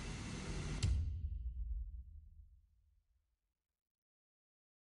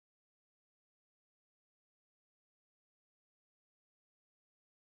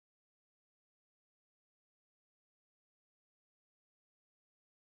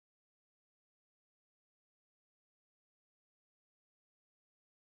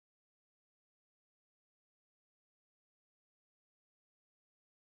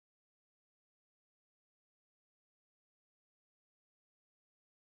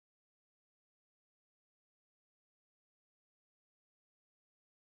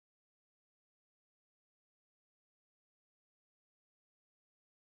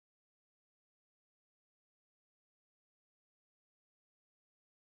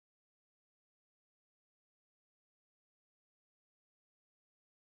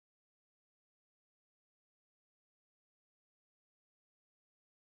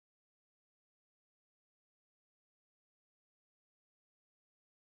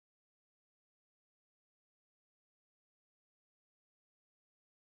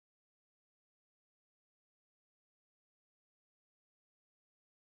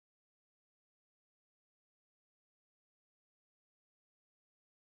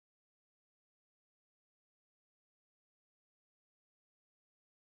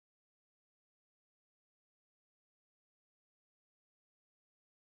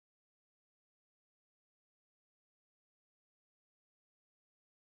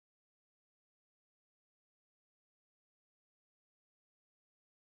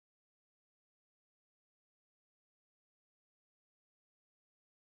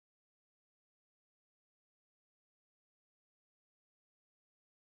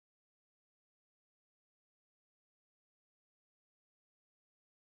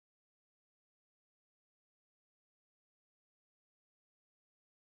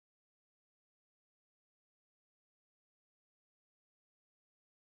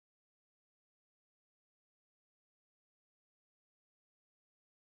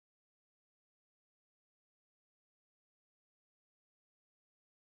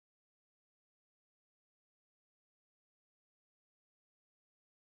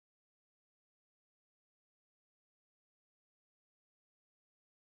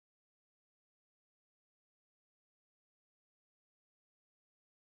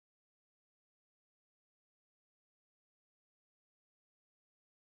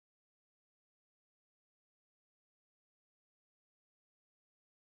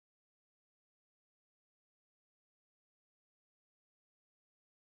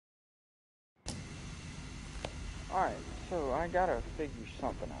 Alright, so I gotta figure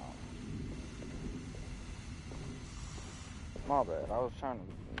something out. My bad, I was trying to...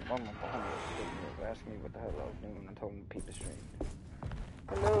 One of my homies was asking me what the hell I was doing and told him to peep the stream.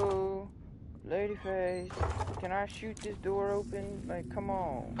 Hello? Ladyface, can I shoot this door open? Like, come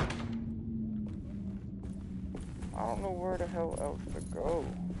on. I don't know where the hell else to go.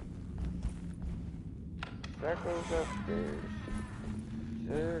 That goes upstairs. Is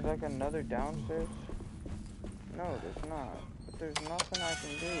there like another downstairs? No, there's not. But there's nothing I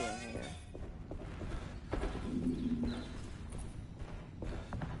can do in here.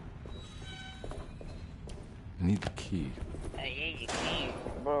 I need the key. I need the key.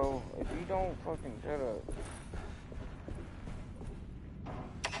 Bro, if you don't fucking shut up.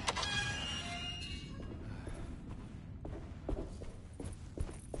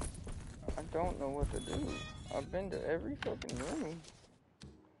 I don't know what to do. I've been to every fucking room.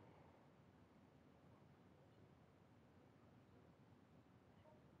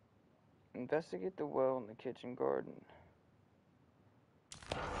 Investigate the well in the kitchen garden.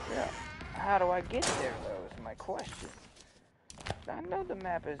 Yeah. How do I get there, though, is my question. I know the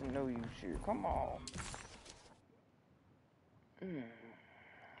map isn't no use here. Come on.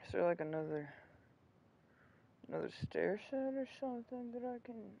 Is there like another stair set or something that I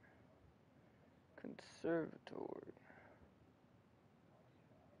can... Conservatory.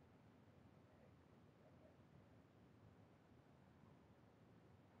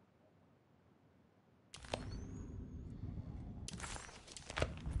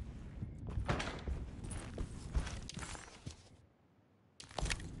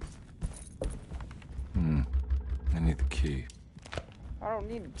 I need the key. I don't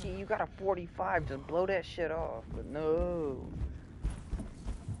need a key. You got a 45 to blow that shit off. But no.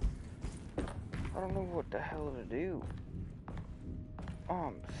 I don't know what the hell to do.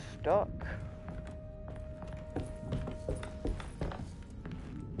 I'm stuck.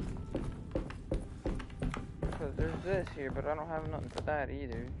 Because there's this here, but I don't have nothing for that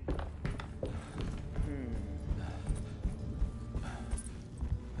either.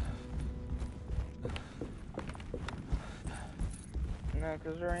 No,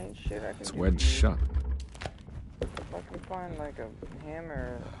 because there ain't shit I can It's do wedged here. shut. If I can find like a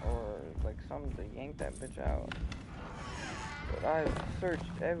hammer or like something to yank that bitch out. But I've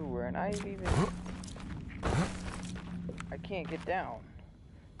searched everywhere and I can't get down.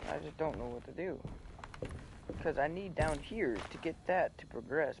 I just don't know what to do. Because I need down here to get that to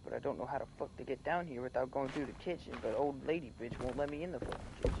progress, but I don't know how the fuck to get down here without going through the kitchen. But old lady bitch won't let me in the fucking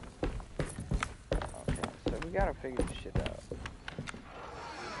kitchen. Okay, so we gotta figure this shit out.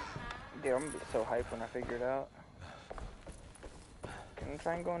 Dude, I'm gonna be so hyped when I figure it out. Can I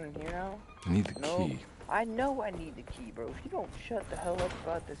try and go in here now? I need the key. I know I need the key, bro. If you don't shut the hell up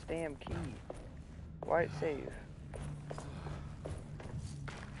about this damn key, why it save?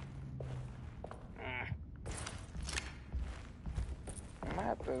 I might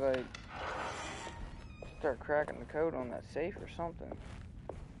have to, like, start cracking the code on that safe or something.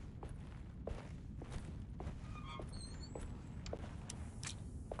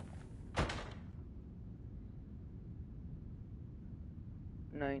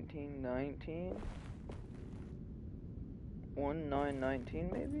 $19.19? 1919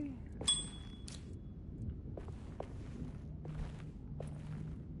 maybe?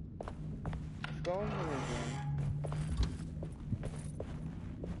 Let's go in here again.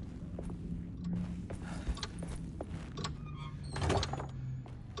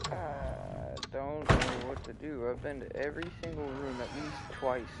 Don't know what to do. I've been to every single room at least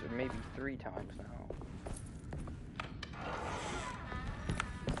twice or maybe 3 times now.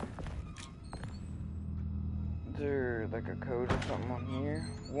 Is there like a code or something on here?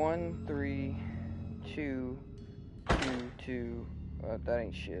 13222. That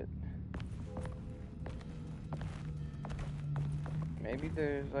ain't shit. Maybe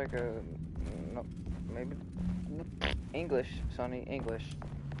there's like a no, maybe English, Sonny, English.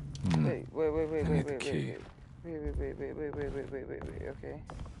 Wait. Okay.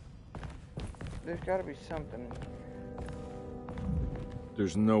 There's gotta be something.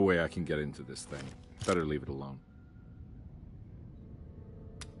 There's no way I can get into this thing. Better leave it alone.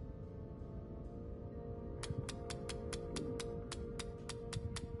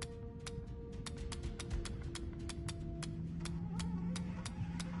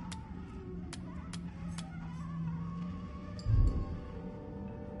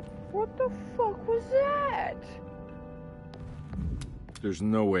 What the fuck was that? There's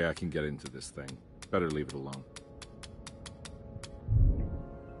no way I can get into this thing. Better leave it alone.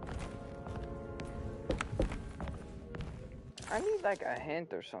 I need like a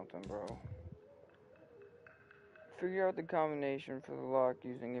hint or something, bro. Figure out the combination for the lock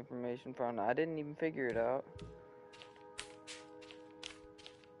using information found. I didn't even figure it out.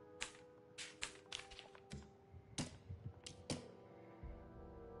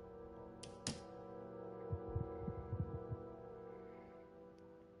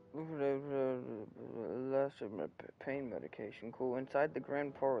 Less pain medication. Cool. Inside the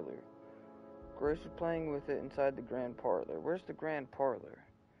grand parlor. Grace is playing with it inside the grand parlor. Where's the grand parlor?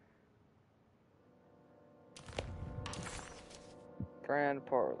 Grand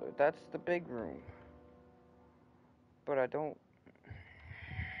parlor. That's the big room. But I don't...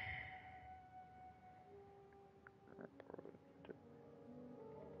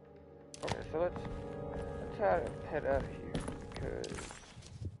 Okay, so let's head out of here, because...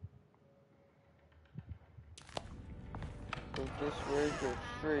 Go this way, go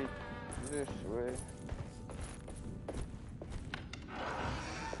straight this way.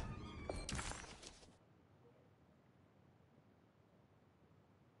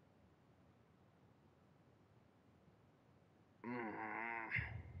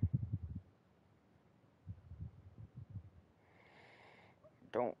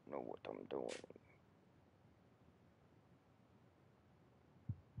 Don't know what I'm doing.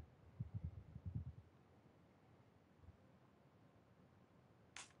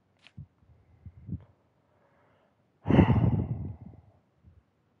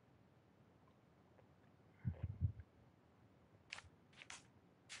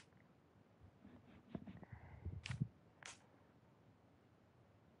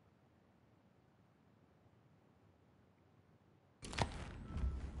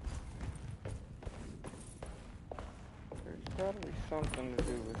 There's gotta be something to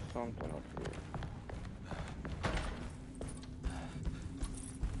do with something up here.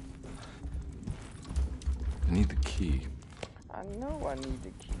 I need the key. I know I need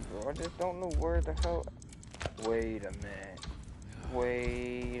the key, bro. I just don't know where the hell... Wait a minute.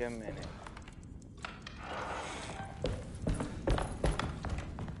 Wait a minute.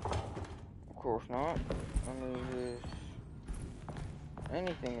 Of course not. I mean, there's...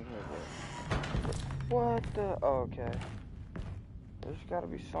 anything in here, bro. What the... Oh, okay. There's gotta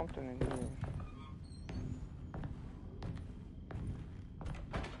be something in here.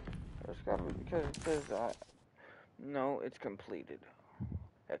 There's gotta be, because it says no, it's completed.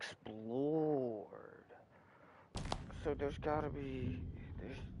 Explored. So there's gotta be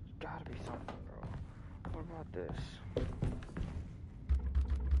something, bro. What about this?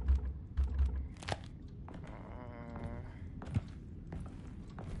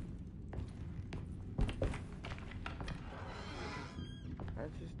 I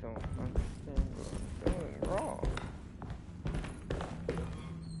just don't understand what I'm doing wrong.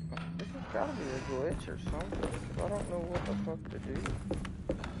 This has gotta be a glitch or something, because I don't know what the fuck to do.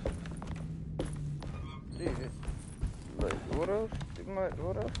 Dude, like, what else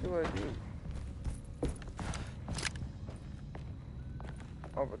do I do?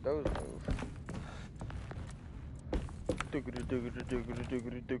 Oh, but those move. Doogity doogity doogity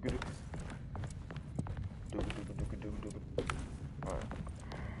doogity doogity. Doogity doogity doogity doogity. Alright.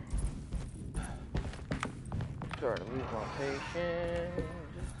 Starting to lose my patience.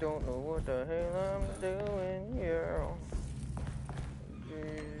 Just don't know what the hell I'm doing here.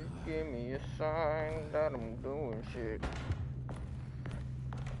 Just give me a sign that I'm doing shit.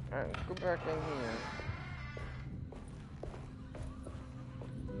 Alright, let's go back in here.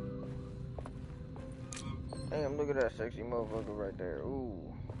 Damn, look at that sexy motherfucker right there.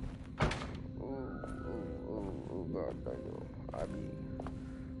 Ooh. Ooh, god damn. I be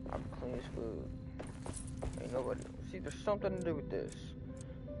clean as fuck. Ain't nobody. See, there's something to do with this.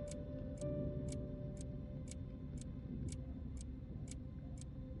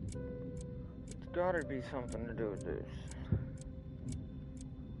 It's gotta be something to do with this.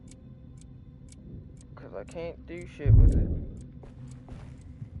 Cause I can't do shit with it.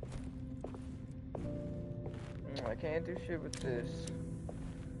 I can't do shit with this.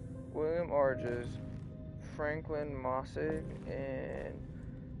 William Arges, Franklin Mossig, and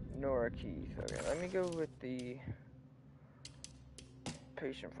Nora Keith. Okay, let me go with the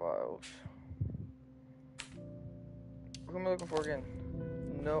patient files. Who am I looking for again?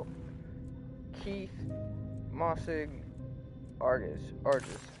 No. Keith, Mossig, Arges.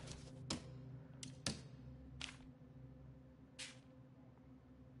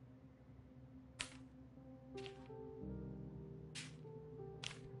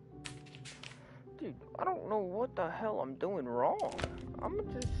 Dude, I don't know what the hell I'm doing wrong. I'm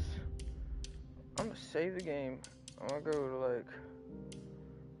gonna save the game. I'm gonna go to, like,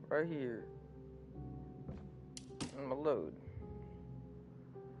 right here. I'm gonna load.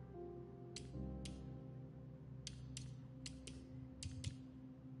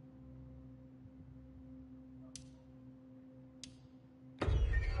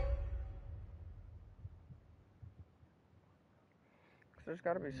 There's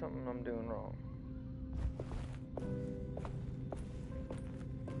gotta be something I'm doing wrong.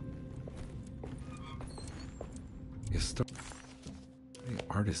 The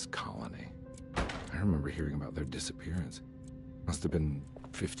artist colony. I remember hearing about their disappearance. Must have been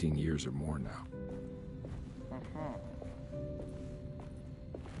 15 years or more now.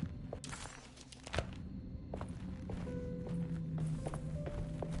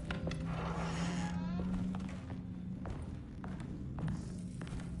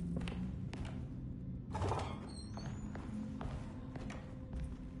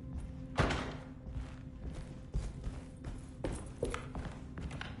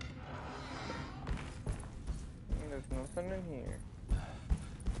 There's nothing in here.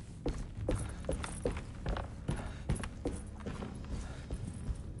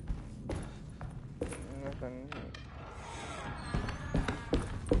 Nothing in here.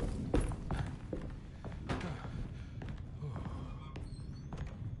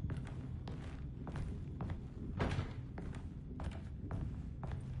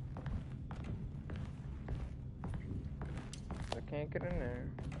 I can't get in there.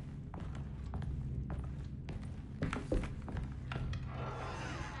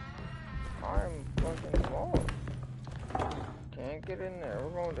 I'm fucking lost. Can't get in there.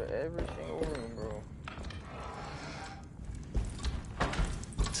 We're going to every single room, bro.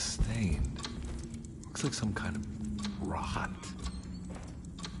 It's stained. Looks like some kind of rot.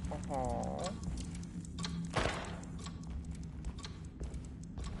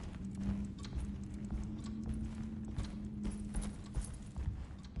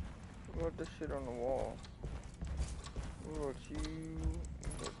 What this shit on the wall? What you?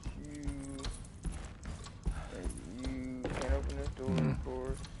 You can't open this door, of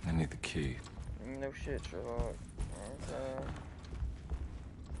course. I need the key. No shit, Sherlock. Okay.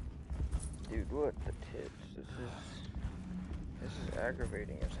 Dude, what the tits? This is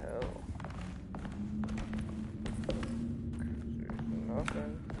aggravating as hell. There's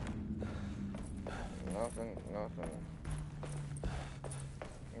Nothing. Nothing.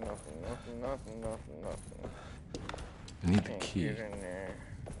 I need the Can't key. get in there.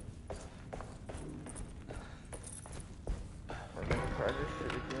 We're gonna try this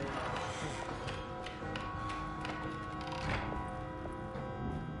shit again.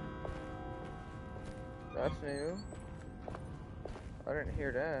 That's new. I didn't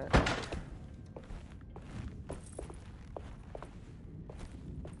hear that.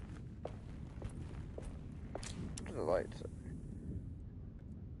 What are the lights?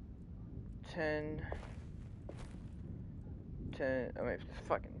 10, I mean,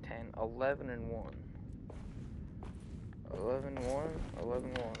 fucking 10, 11 and 1. 11, 1,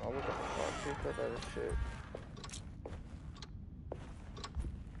 11, 1. I'll look at the clock, see if that is shit.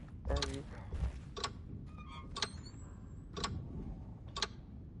 Are you?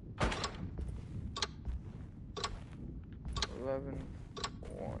 11,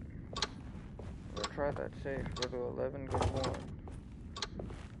 1. We'll try that safe. Go to 11, go to 1.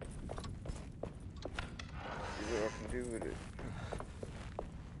 See what I can do with it.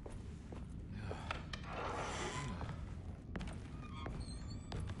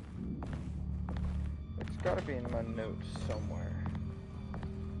 It's gotta be in my notes somewhere.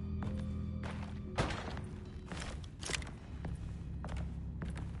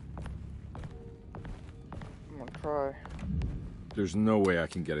 I'm gonna try. There's no way I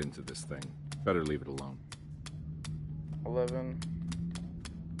can get into this thing. Better leave it alone. 11,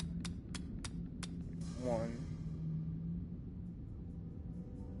 1.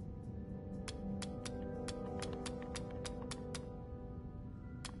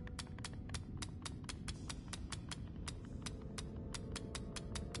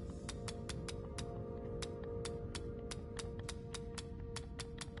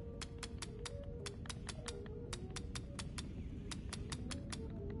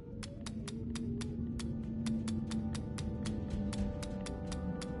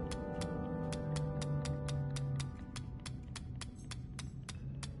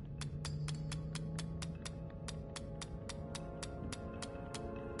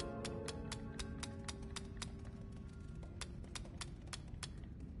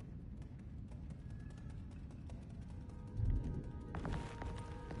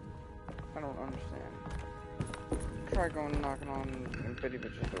 I don't understand. Try going knocking on Bitty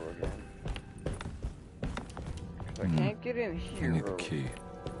Bitch's door again. 'Cause I can't get in here. I need the key.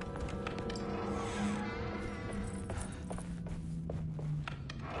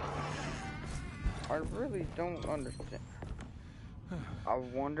 I really don't understand. I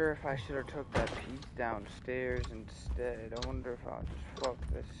wonder if I should have took that piece downstairs instead. I wonder if I'll just fuck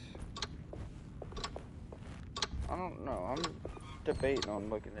this. I don't know. I'm debating on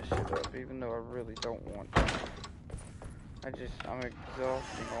looking this shit up, even though I really don't want to. I'm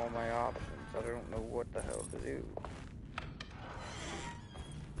exhausting all my options. I don't know what the hell to do.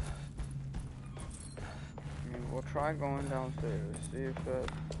 I mean, we'll try going downstairs, see if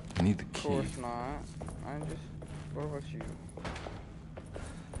that... I need the key. Of course not. What about you?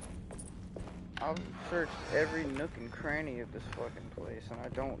 I've searched every nook and cranny of this fucking place, and I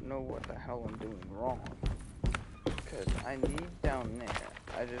don't know what the hell I'm doing wrong. Because I need down there.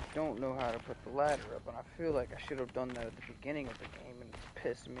 I just don't know how to put the ladder up, and I feel like I should have done that at the beginning of the game, and it's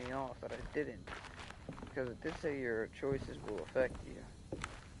pissed me off that I didn't. Because it did say your choices will affect you.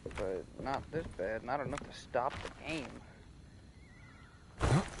 But not this bad, not enough to stop the game.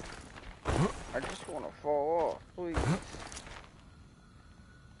 I just want to fall off, please.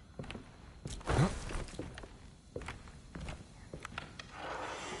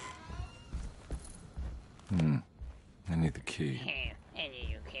 I need the key.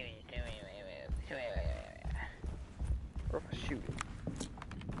 Or if I shoot it.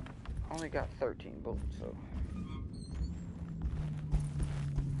 I only got 13 bullets, so...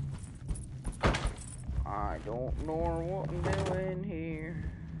 I don't know what I'm doing here.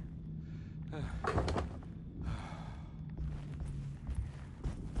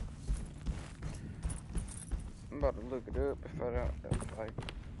 I'm about to look it up if I don't... yeah,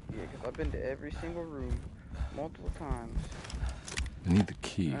 because I've been to every single room multiple times. I need the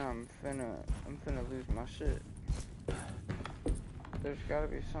key. And I'm finna lose my shit. There's gotta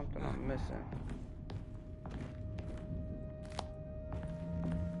be something I'm missing.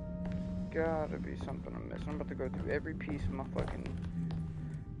 Gotta be something I'm missing. I'm about to go through every piece of my fucking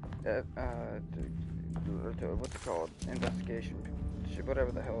what's it called? Investigation shit,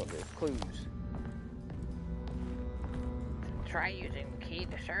 whatever the hell it is. Clues. Try using the key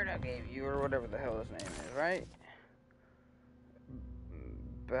the Serta gave you, or whatever the hell his name is, right?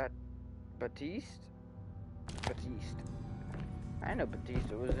 Batiste? I know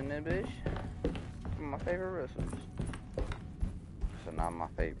Batista was in that bitch. One of my favorite wrestlers. So not my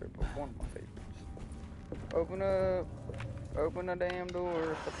favorite, but one of my favorites. Open up. Open the damn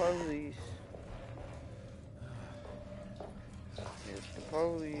door. It's the police. It's the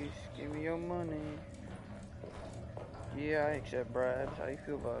police. Give me your money. Yeah, I accept bribes. How you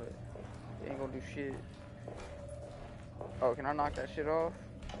feel about it? You ain't gonna do shit. Oh, can I knock that shit off?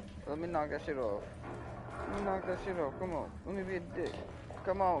 Let me knock that shit off. Let me knock that shit off. Come on. Let me be a dick.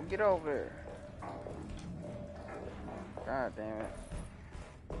 Come on, get over there. God damn it.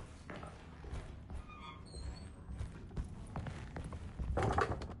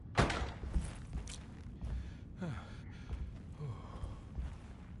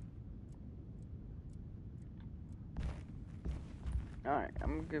 Alright,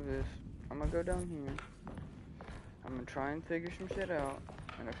 I'm gonna go down here. I'm gonna try and figure some shit out.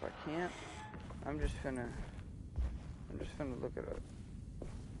 And if I can't, I'm just gonna look it up.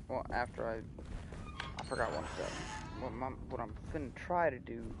 Well, after I forgot one step. What I'm finna try to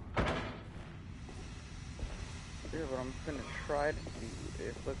do. Yeah, what I'm finna try to do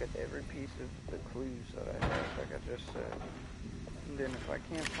is look at every piece of the clues that I have, like I just said. And then if I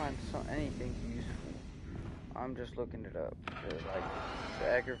can't find anything useful, I'm just looking it up. Like, it's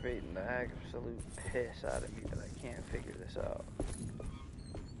aggravating the absolute piss out of me that I can't figure this out.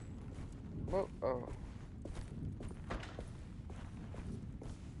 Whoa, oh.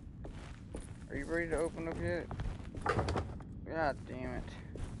 Are you ready to open up yet? God damn it.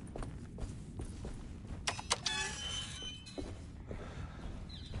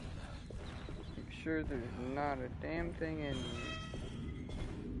 Make sure there's not a damn thing in here.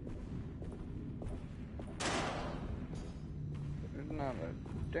 There's not a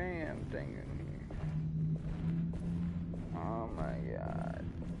damn thing in here. Oh my god.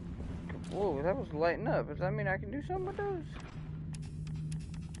 Whoa, that was lighting up. Does that mean I can do something with those?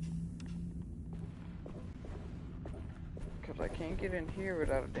 Because I can't get in here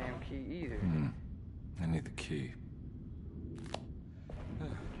without a damn key either. I need the key.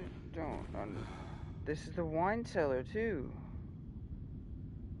 Don't. This is the wine cellar, too.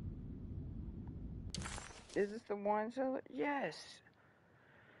 Is this the wine cellar? Yes.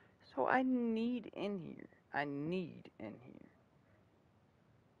 So I need in here. I need in here.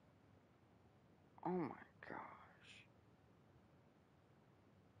 Oh my gosh.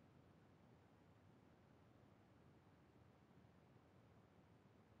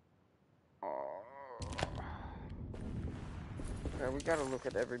 Oh. Okay, we gotta look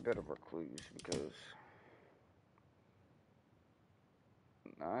at every bit of our clues because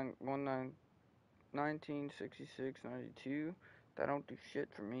 1966, 92. That don't do shit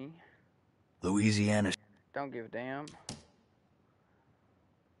for me. Louisiana. Don't give a damn.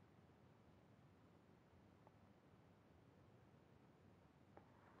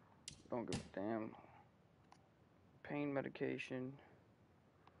 Don't give a damn. Pain medication.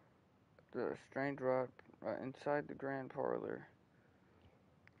 The strange rod inside the grand parlor.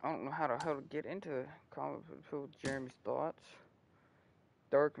 I don't know how the hell to get into comic book with Jeremy's thoughts.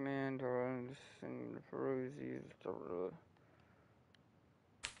 Dark Man, and Ferozzi's.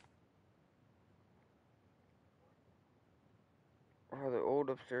 Or the old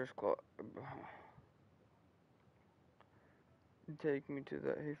upstairs closet. Take me to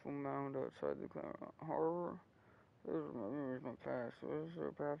that hateful mound outside the harbor. Those are my memories, my past. Was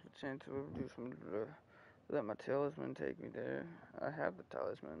there perhaps a chance to do something to let my talisman take me there? I have the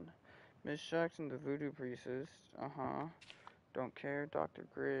talisman. Miss Jackson, the voodoo priestess. Don't care. Dr.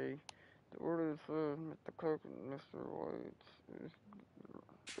 Gray. The order says Mr. Cook and Mr. White.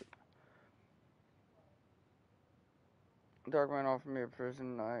 Dark Man offered me a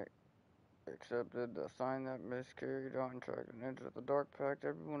prison. I accepted the sign that miscarried on track and entered the dark pact.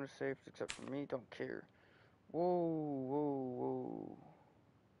 Everyone is safe except for me. Don't care. Whoa, whoa, whoa.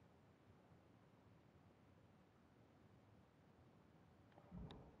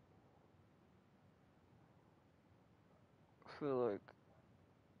 I feel like...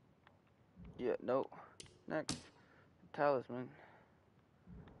 Yeah, no. Next. Talisman.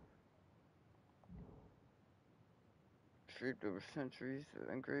 Shaped over centuries.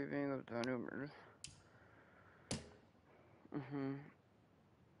 The engraving of the numerals.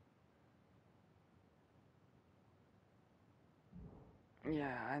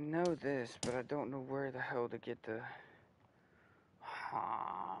 Yeah, I know this, but I don't know where the hell to get the...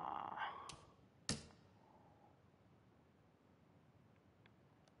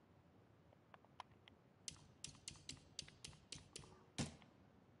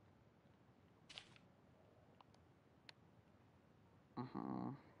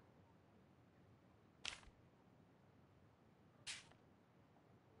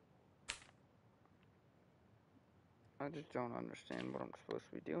 I just don't understand what I'm supposed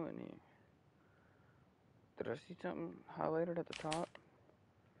to be doing here. Did I see something highlighted at the top?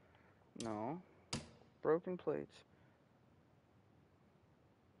 No. Broken plates.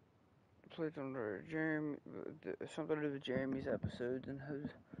 Plates under Jeremy, something to do with Jeremy's episodes, and who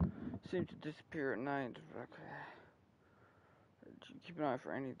seems to disappear at night. Keep an eye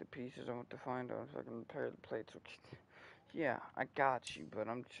for any of the pieces I want to find out so I can repair the plates. Yeah, I got you, but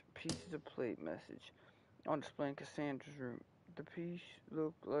I'm pieces of plate message on display in Cassandra's room. The piece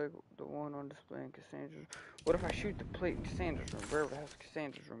looked like the one on display in Cassandra's room. What if I shoot the plate in Cassandra's room, wherever the hell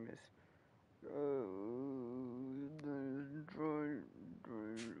Cassandra's room is?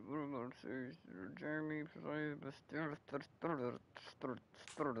 What am I gonna say? Jeremy,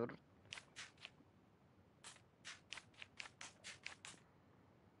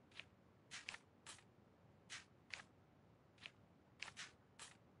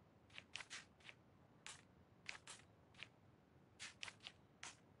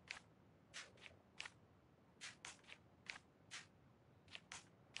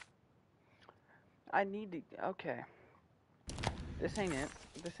 I need to. Okay. This ain't it.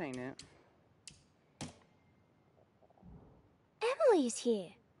 This ain't it. Emily's here.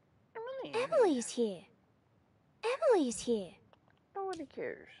 Emily's here. Emily's here. Nobody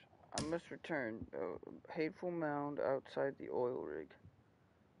cares. I must return. Hateful mound outside the oil rig.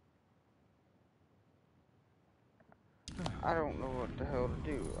 I don't know what the hell to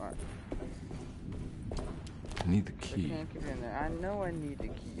do. I need the key. I can't get in there. I know I need the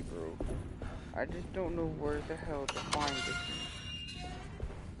key, bro. I just don't know where the hell to find the key.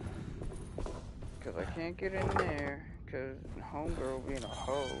 Because I can't get in there. Because homegirl being a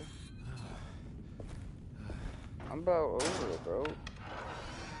hoe. I'm about over it, bro.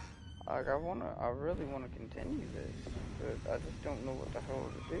 Like, I really wanna continue this. But I just don't know what the hell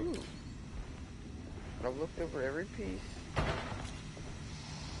to do. But I've looked over every piece.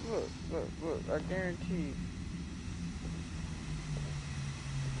 Look, I guarantee.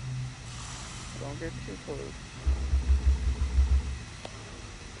 Don't get too close.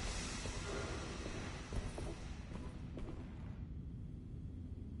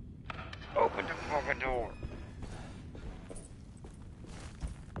 Open the fucking door.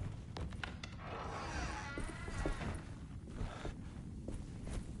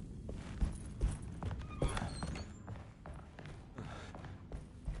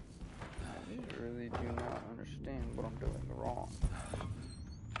 I really do not understand what I'm doing wrong.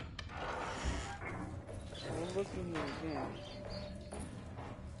 We're looking here again.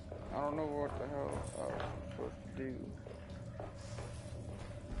 I don't know what the hell I'm supposed to do.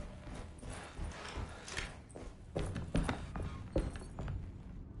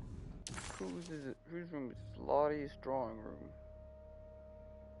 Whose is it? Whose room is this? Lottie's drawing room.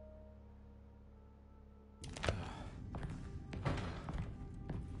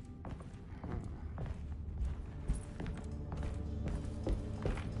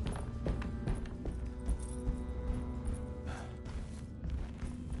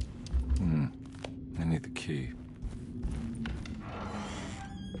 I need the key.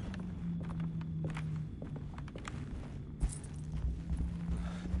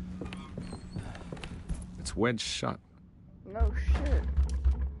 It's wedged shut. No shit.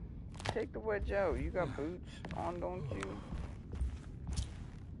 Take the wedge out. You got boots on, don't you?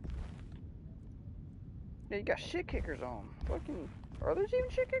 Yeah, you got shit kickers on. Fucking. Are those even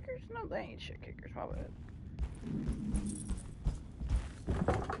shit kickers? No, they ain't shit kickers. My bad.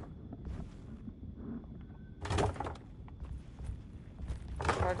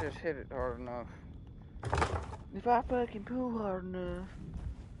 If I just hit it hard enough. If I fucking pull hard enough.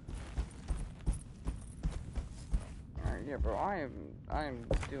 Alright, yeah, bro, I am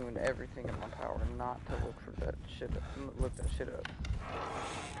doing everything in my power not to look for that shit up, look that shit up.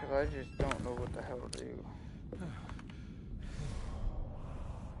 Cause I just don't know what the hell to do.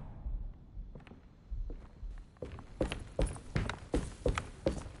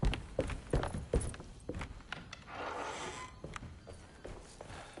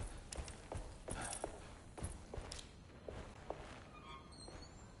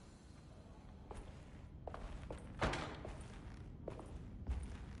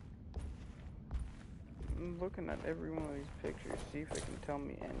 I'm looking at every one of these pictures, see if it can tell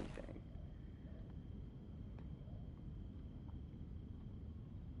me anything.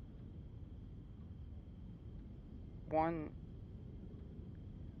 One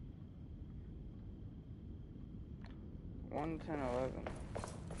 1-10-11.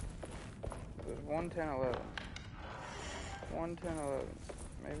 There's 1-10-11. 1-10-11.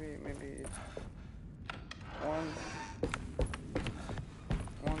 Maybe it's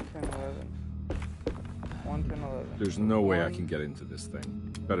 1-10-11. 1, 10, 11. There's no way I can get into this thing.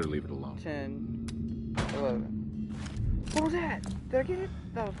 Better leave it alone. 10, 11. What was that? Did I get it?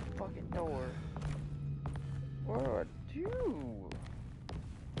 That was the fucking door. What do I do?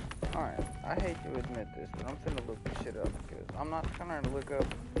 Alright, I hate to admit this, but I'm finna look this shit up because I'm not trying to look up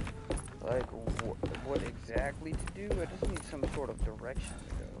like what exactly to do. I just need some sort of direction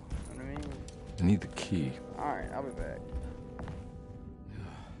to go. You know what I mean? I need the key. Alright, I'll be back.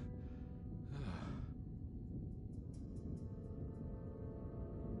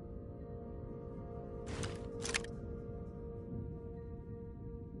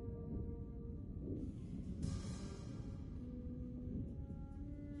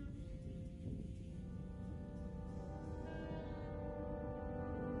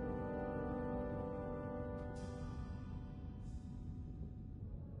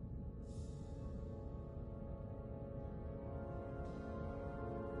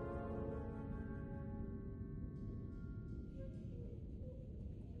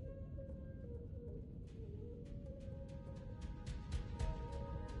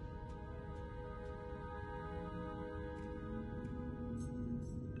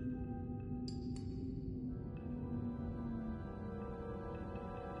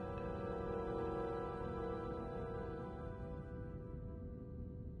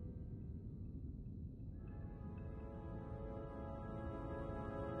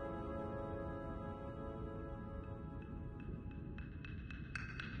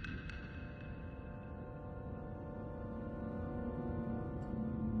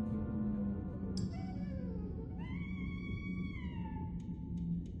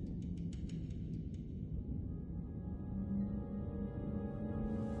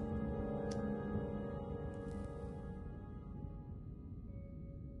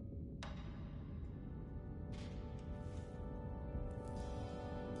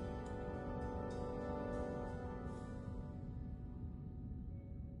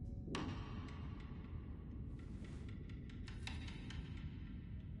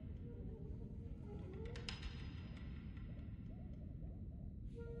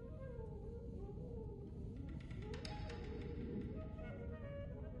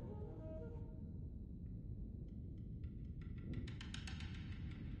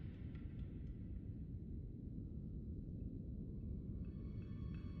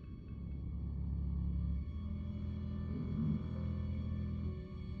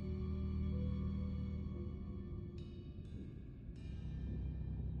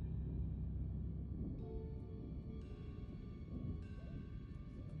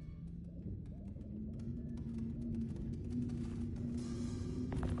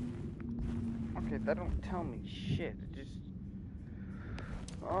 That don't tell me shit. It just...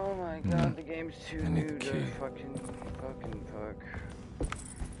 Oh my god, the game's too new to fucking fuck.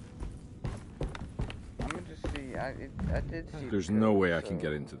 I'm gonna just see. I did see. There's no way I can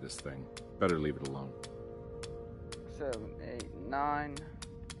get into this thing. Better leave it alone. 7, 8, 9,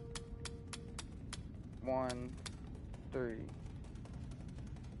 1, 3.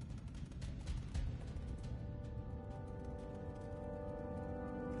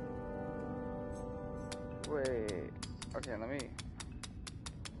 Wait, okay, let me...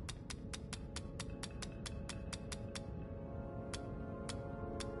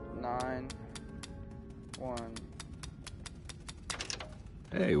 Nine, 1.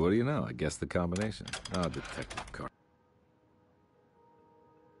 Hey, what do you know? I guessed the combination. Oh, detective car.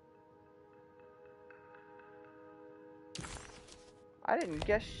 I didn't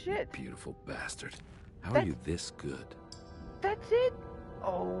guess shit. Beautiful bastard. How are you this good? That's it?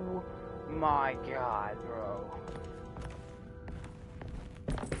 Oh my god, bro.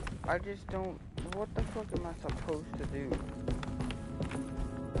 I just don't... What the fuck am I supposed to do?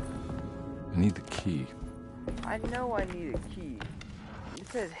 I need the key. I know I need a key. It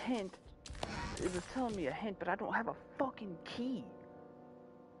says hint. It was telling me a hint, but I don't have a fucking key.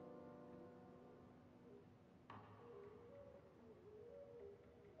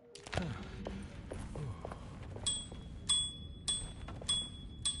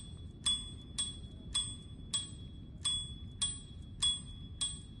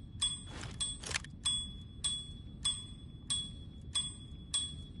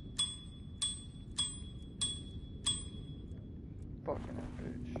 Fucking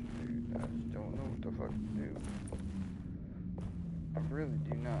bitch, dude. I just don't know what the fuck to do. I really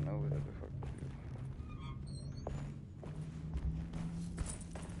do not know what the fuck to do.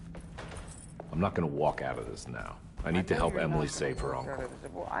 I'm not gonna walk out of this now. I need to help Emily save her uncle.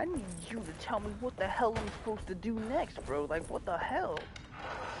 Well, I need you to tell me what the hell I'm supposed to do next, bro. Like, what the hell?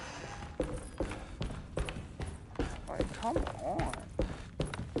 Like, come on.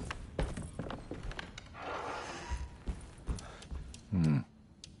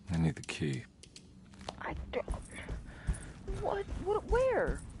 key. I don't... What?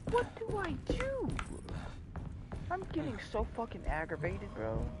 Where? What do I do? I'm getting so fucking aggravated,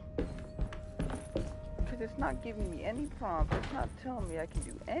 bro. Because it's not giving me any prompts. It's not telling me I can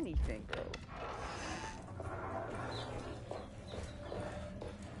do anything, bro.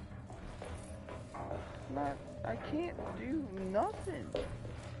 I can't do nothing.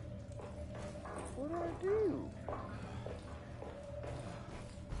 What do I do?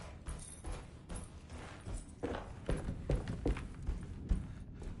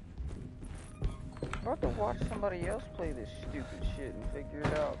 I'm about to watch somebody else play this stupid shit and figure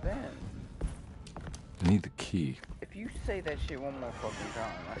it out then. I need the key. If you say that shit one more fucking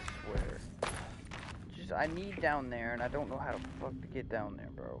time, I swear. Just, I need down there and I don't know how to fuck to get down there,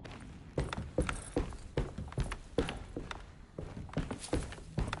 bro.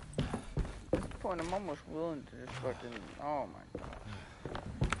 At this point, I'm almost willing to just fucking, oh my god.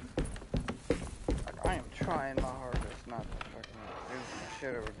 Like, I am trying my hardest not to fucking do some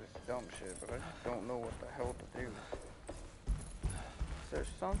shit over this dumb shit, but I just don't know what the hell to do. Is there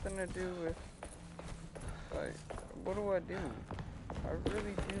something to do with, like, what do I do? I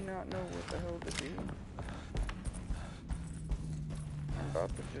really do not know what the hell to do. I'm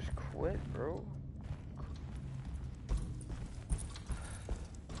about to just quit, bro.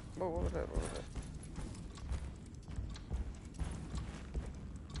 Whoa, what was that? What was that?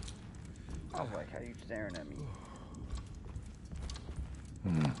 I don't like how you staring at me.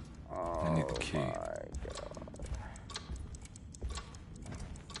 Oh, I need the key. My God.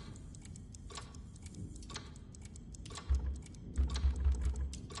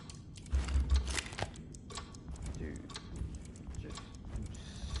 Dude, just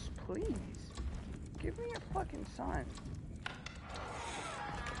please, give me a fucking sign.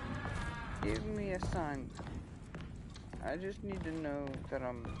 Give me a sign. I just need to know that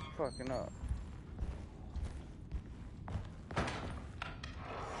I'm fucking up.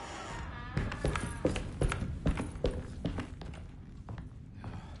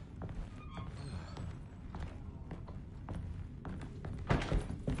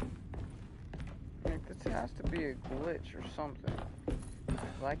 Like, this has to be a glitch or something.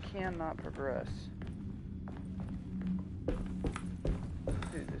 I cannot progress.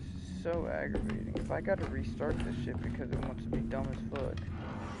 Dude, this is so aggravating. If I gotta restart this shit because it wants to be dumb as fuck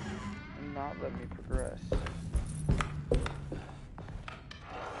and not let me progress.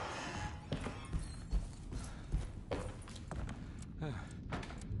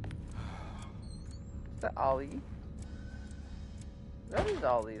 Is that Ollie? That is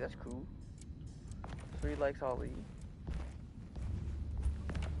Ollie, that's cool. So he likes Ollie.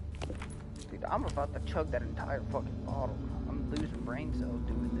 Dude, I'm about to chug that entire fucking bottle. I'm losing brain cells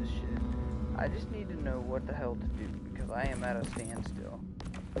doing this shit. I just need to know what the hell to do because I am at a standstill.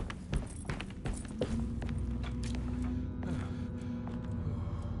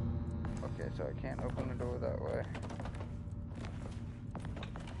 Okay, so I can't open the door that way.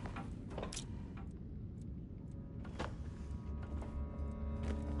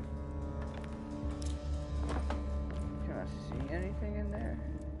 Can I see anything in there?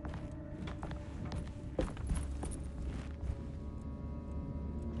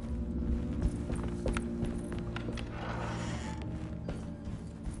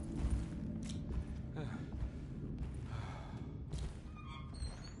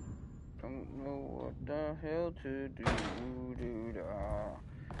 Don't know what the hell to do, do-da.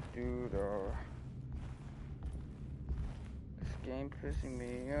 This game pissing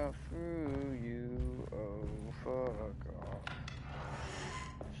me off through you, oh fuck off.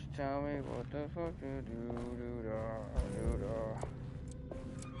 Just tell me what the fuck to do, do-da.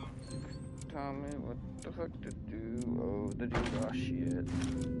 Tell me what the fuck to do, oh the do-da shit.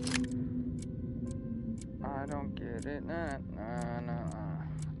 I don't get it, nah.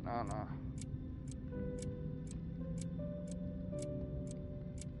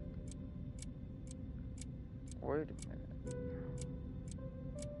 Wait a minute.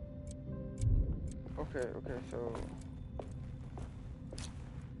 Okay, so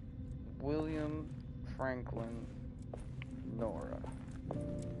William, Franklin, Nora.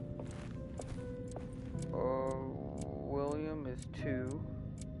 William is 2.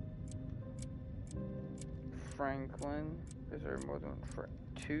 Franklin, is there more than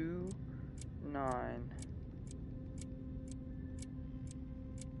 2, 9.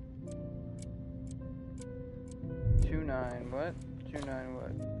 What? 29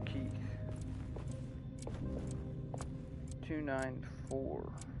 what? Keith.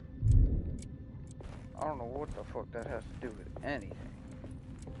 294. I don't know what the fuck that has to do with anything.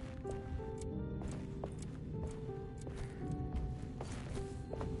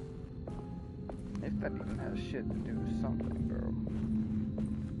 that even has shit to do with something, bro.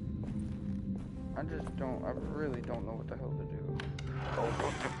 I really don't know what the hell to do. Oh,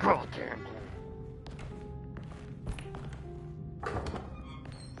 what the goddamn.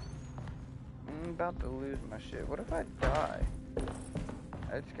 I'm about to lose my shit. What if I die?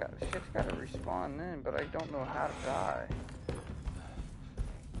 Shit's gotta respawn then, but I don't know how to die.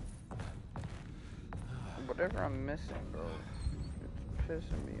 Whatever I'm missing, bro, it's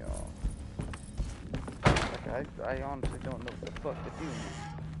pissing me off. Like, I honestly don't know what the fuck to do.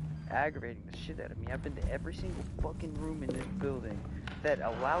 Aggravating the shit out of me. I've been to every single fucking room in this building that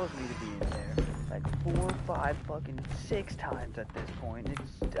allows me to be in there. Like 4, 5, fucking 6 times at this point.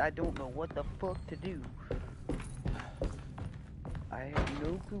 I don't know what the fuck to do. I have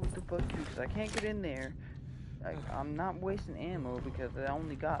no clue what the fuck to do because I can't get in there. I'm not wasting ammo because I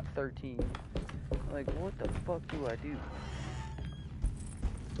only got 13. Like, what the fuck do I do?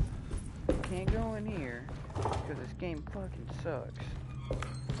 I can't go in here because this game fucking sucks.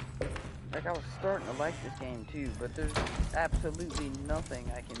 Like, I was starting to like this game too, but there's absolutely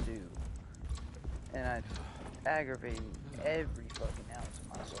nothing I can do. And it's aggravating every fucking ounce of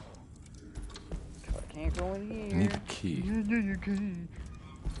my soul. Cause I can't go in here. I need a key.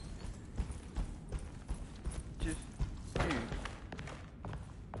 Just, dude.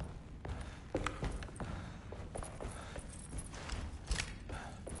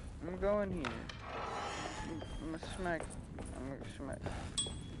 I'm going here. I'm gonna smack.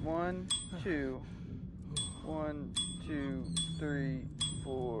 1, 2. 1, 2, 3,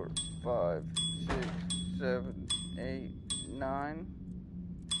 4, 5, 6, 7, 8, 9.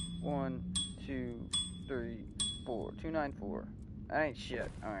 1, 2, 3, 4. 294. That ain't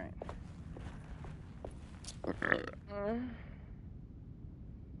shit. Alright.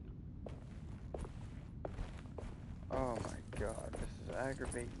 Oh my god, this is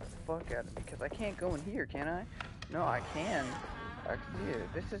aggravating the fuck out of me because I can't go in here, can I? No, I can. Yeah,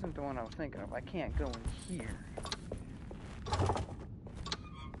 this isn't the one I was thinking of. I can't go in here.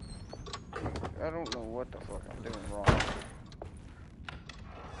 I don't know what the fuck I'm doing wrong.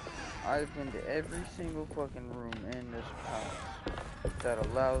 I've been to every single fucking room in this house that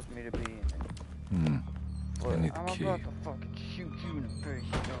allows me to be in it. But I need the I'm key. about to fucking shoot you in the face,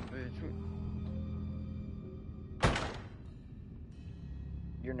 you dumb bitch.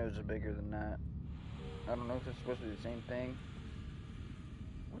 Your nose is bigger than that. I don't know if it's supposed to be the same thing.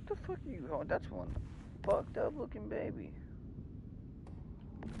 What the fuck are you? Oh, that's one fucked up looking baby.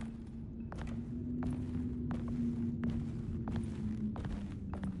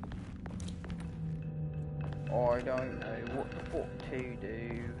 I don't know what the fuck to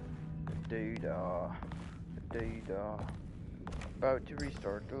do. Doo-dah. About to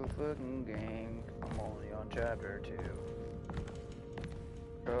restart the fucking game. I'm only on chapter 2.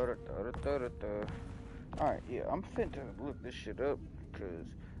 Alright, yeah, I'm finna look this shit up, because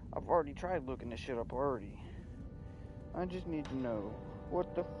I've already tried looking this shit up already. I just need to know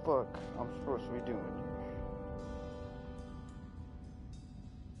what the fuck I'm supposed to be doing here.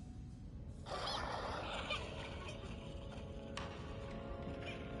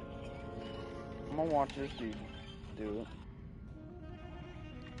 I'm gonna watch this dude do it.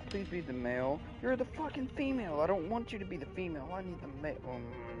 Please be the male. You're the fucking female. I don't want you to be the female. I need the male.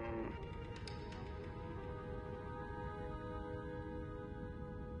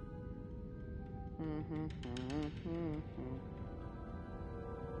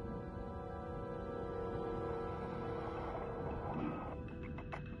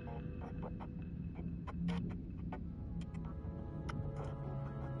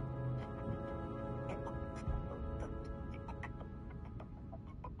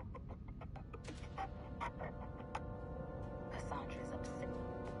 Cassandra's upset.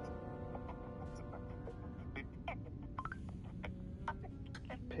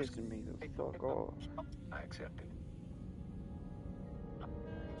 Pissing me the fuck off. I accept it.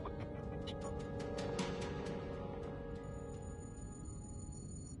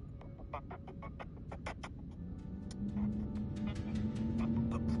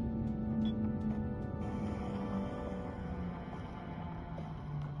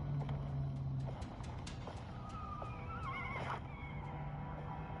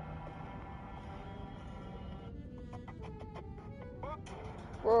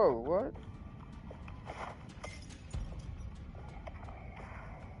 Whoa, what?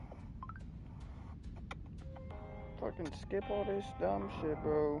 Fucking skip all this dumb shit,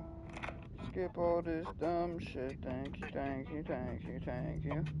 bro. Skip all this dumb shit. Thank you.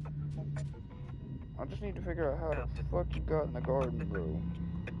 I just need to figure out how the fuck you got in the garden, bro.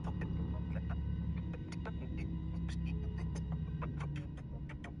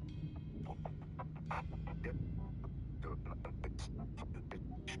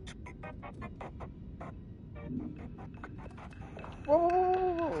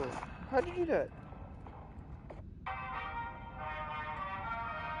 How'd you do that?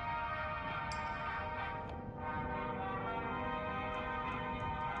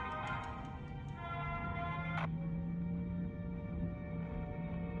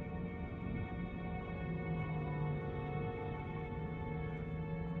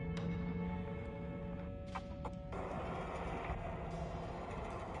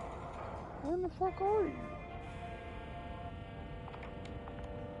 Where the fuck are you?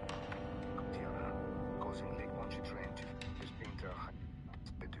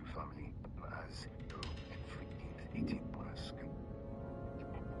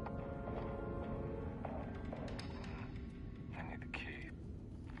 I need the key.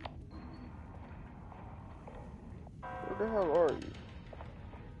 Where the hell are you?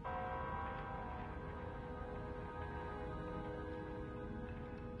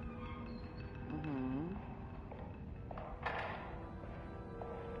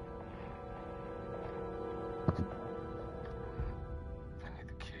 I need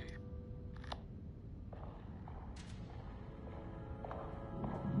the key.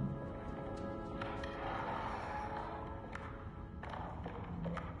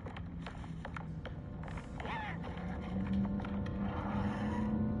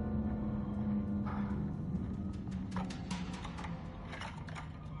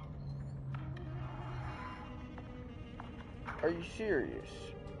 Are you serious?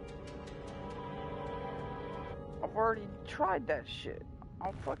 I've already tried that shit.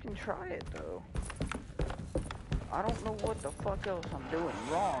 I'll fucking try it though. I don't know what the fuck else I'm doing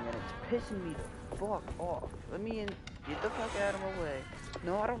wrong, and it's pissing me the fuck off. Let me in. Get the fuck out of my way.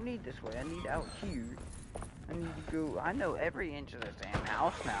 No, I don't need this way. I need out here. I need to go. I know every inch of this damn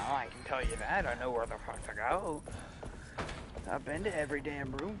house now. I can tell you that. I know where the fuck to go. I've been to every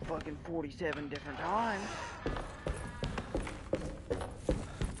damn room fucking 47 different times.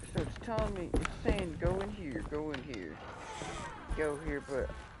 So it's telling me, it's saying go in here, go in here. Go here, but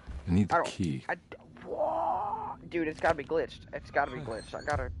I need the key. Whoa. Dude, it's gotta be glitched. It's gotta be glitched. I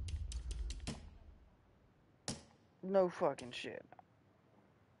gotta... No fucking shit.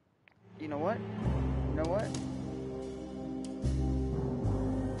 You know what? You know what?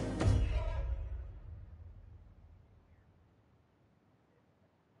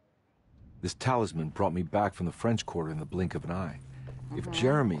 This talisman brought me back from the French Quarter in the blink of an eye. If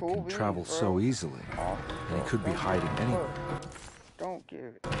Jeremy can travel so easily, then he could be hiding anywhere. Don't give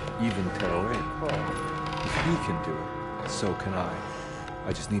it. Even Teroe. If he can do it, so can I.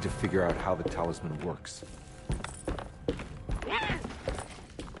 I just need to figure out how the talisman works.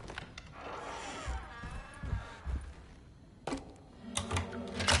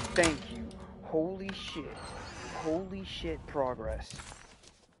 Thank you. Holy shit. Holy shit progress.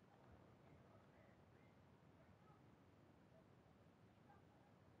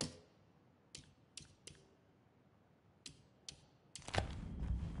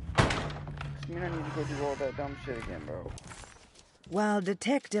 I mean, I need to go do all that dumb shit again, bro. While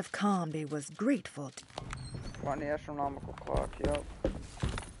Detective Comby was grateful to... Find the astronomical clock, yep.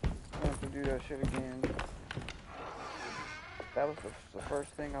 I have to do that shit again. That was the first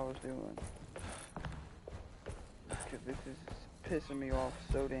thing I was doing. Because this is pissing me off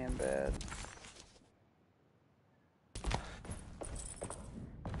so damn bad.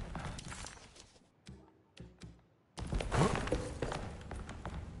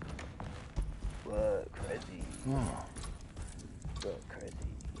 What, crazy? Oh. What, crazy?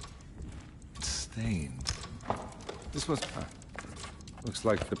 It's stained. This was... looks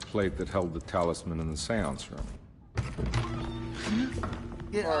like the plate that held the talisman in the seance room.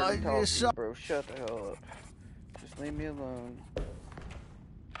 Yeah, bro, shut the hell up. Just leave me alone.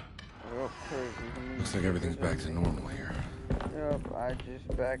 Well, crazy. Looks like everything's back to normal here. Yep, I just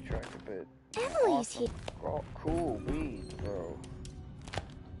backtracked a bit. Emily's here. Oh, cool weed, bro.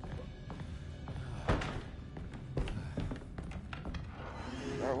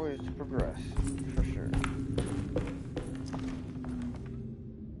 There are ways to progress, for sure.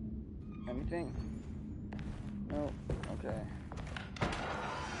 Anything? No. Okay.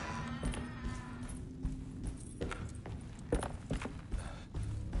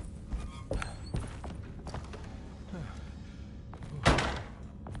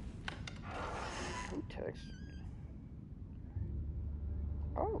 Who texted?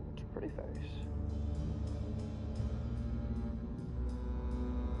 Oh, it's a pretty face.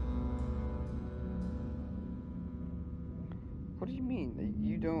 What do you mean?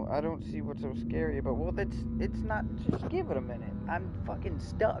 You don't, I don't see what's so scary about, well, it's not, just give it a minute. I'm fucking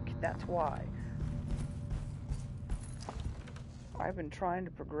stuck, that's why. I've been trying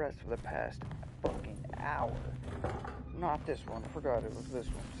to progress for the past fucking hour. Not this one. I forgot it was this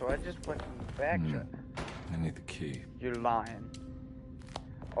one. So I just fucking backtracked. I need the key. You're lying.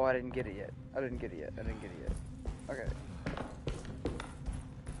 Oh, I didn't get it yet. I didn't get it yet. Okay.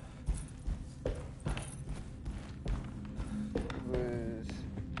 It was...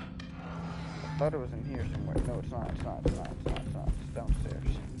 I thought it was in here somewhere. No, it's not. It's downstairs.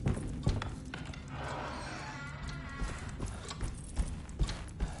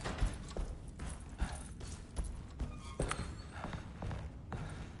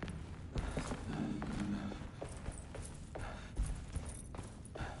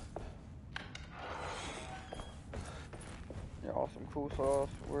 Yeah, awesome, cool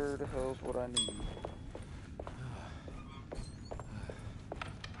sauce. Where the hell's what I need?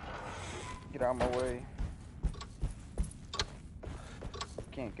 Get out of my way.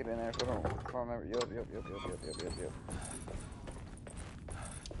 Can't get in there if I remember. Yup.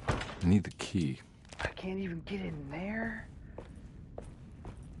 I need the key. I can't even get in there?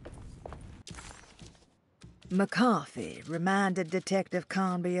 McCarthy reminded Detective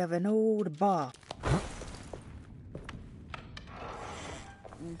Conby of an old bar.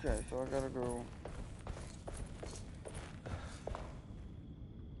 Okay, so I gotta go.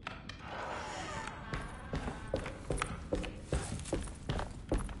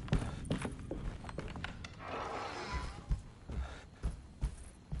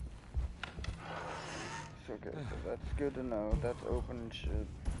 Okay, so that's good to know. That's open and shit.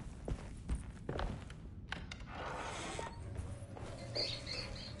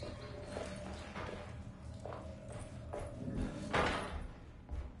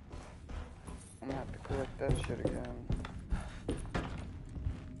 I'm gonna have to collect that shit again.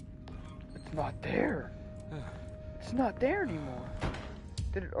 It's not there. It's not there anymore.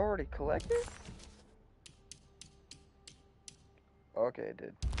 Did it already collect it? Okay, it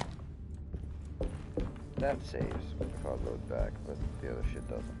did. That saves if I load back, but the other shit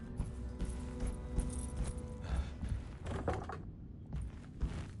doesn't.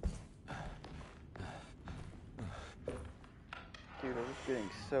 Dude, I was getting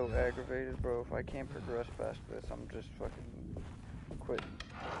so aggravated, bro. If I can't progress past this, I'm just fucking quitting.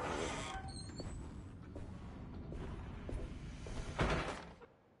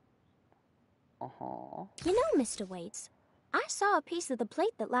 Uh-huh. You know, Mr. Waits, I saw a piece of the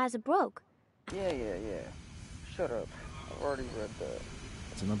plate that Liza broke. Yeah. Shut up. I've already read that.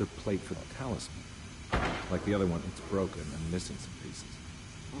 It's another plate for the talisman. Like the other one, it's broken and missing some pieces.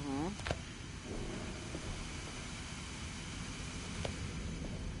 Mm-hmm.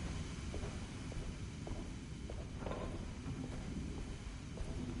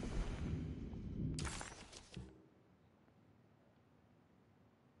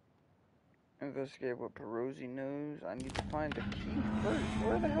 Investigate what Perosi knows. I need to find the key first.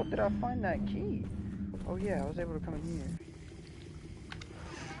 Where the hell did I find that key? Oh yeah, I was able to come in here.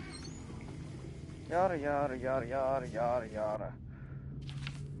 Yada.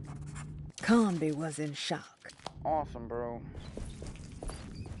 Conby was in shock. Awesome, bro.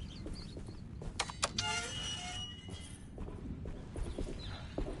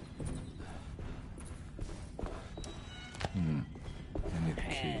 I need the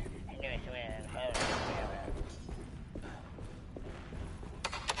key.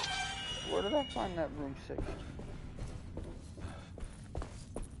 Where did I find that room 6?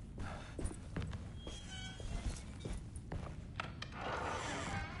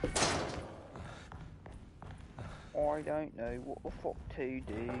 I don't know what the fuck to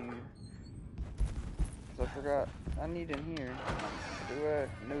do. Cause I forgot. I need in here. Do I?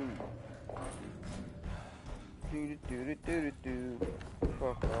 No. Do.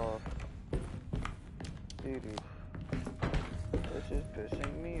 Fuck off. Dude. This is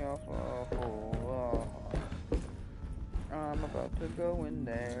pissing me off. I'm about to go in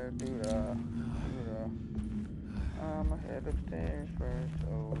there. I'm head upstairs first.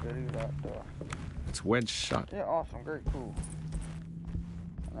 Oh, da. It's wedged shut. Yeah, awesome. Great, cool.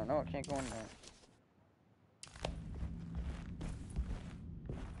 I know I can't go in there.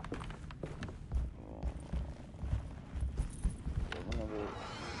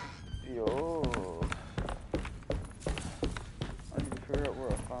 Yo. I need to figure out where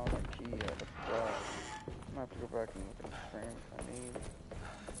I found that key at. I forgot. I'm gonna have to go back and look at the frame if I need.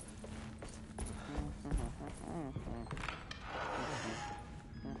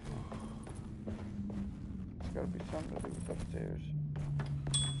 It's gotta be something to do with upstairs.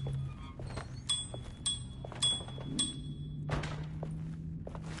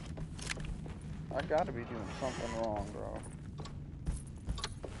 I gotta be doing something wrong, bro.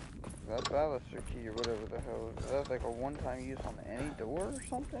 that baluster key or whatever the hell is that, like a one-time use on any door or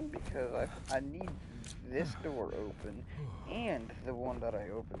something? Because I need this door open and the one that I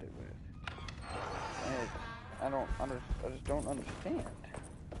opened it with. And I just don't understand.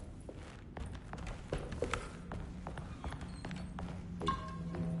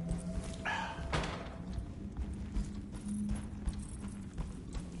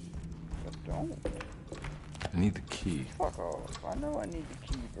 I don't. I need the key. Fuck off. I know I need the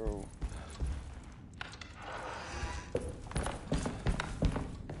key, bro.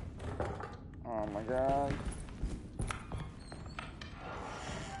 Oh my god.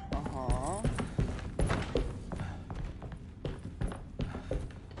 Uh-huh.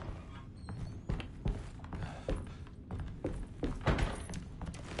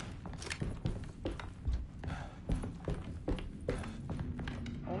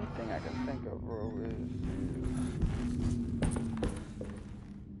 Only thing I can think of, bro, is...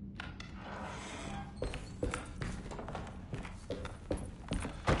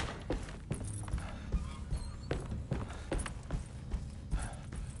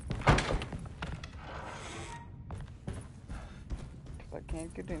 I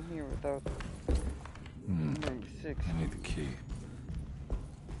can't get in here without number 6. I need the key.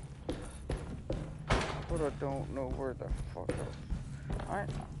 But I don't know where the fuck else. Alright,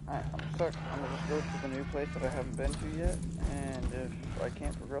 I'm stuck. I'm gonna just go to the new place that I haven't been to yet, and if I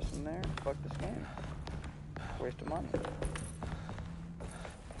can't progress from there, fuck this game. Waste of money.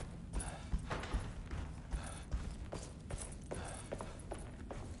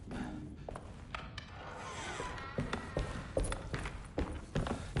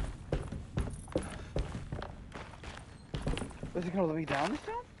 Is it gonna let me down this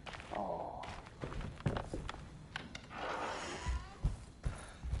time? Oh.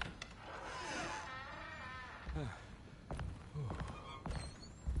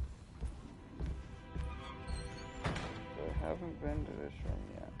 I haven't been to this room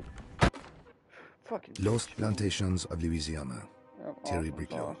yet. Fucking Lost bitch. Plantations of Louisiana. Yep, Terry awesome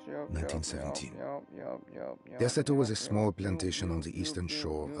Bricklow, sauce. Yep, 1917. Yep. Deseto was a Yep, small yep, plantation yep, on the yep, eastern yep,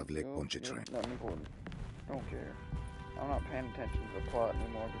 shore yep, of Lake yep, Pontchartrain. yep, not important. Don't care. I'm not paying attention to the plot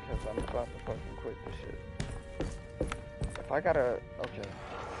anymore because I'm about to fucking quit this shit. If I gotta... Okay.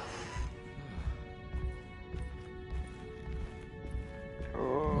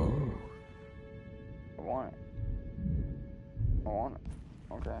 Oh. I want it.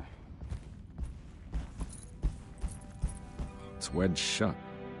 Okay. It's wedged shut.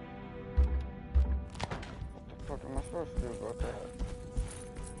 What the fuck am I supposed to do about that?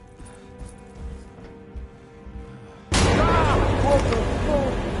 What the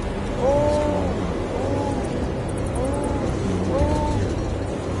fuck? Oh!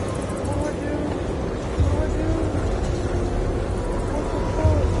 What do I do? What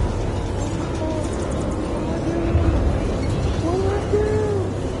do I do?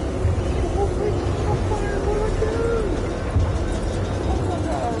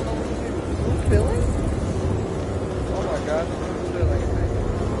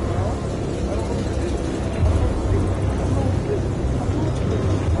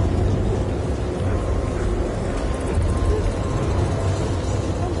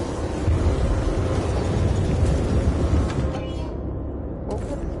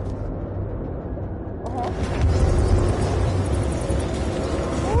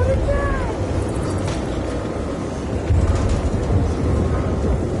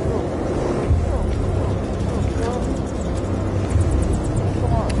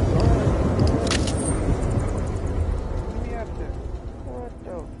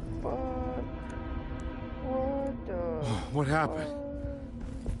 What happened?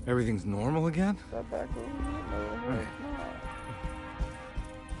 Everything's normal again? Is that back over? No, it's not.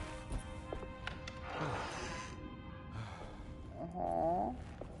 Uh-huh.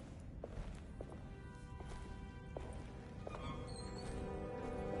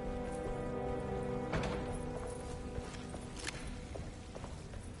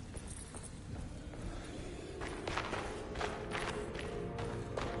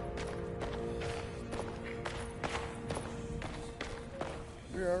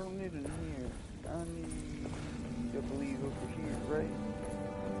 Yeah, I don't need it here. I need to believe over here, right?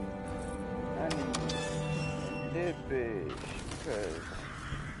 I need this bitch because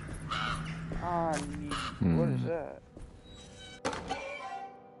I need. What is that?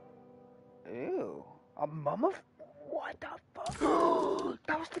 Ew. A mummy? What the fuck?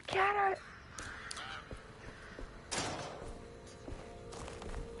 That was the cat.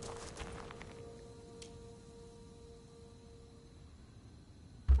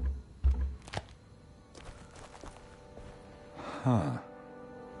 Huh.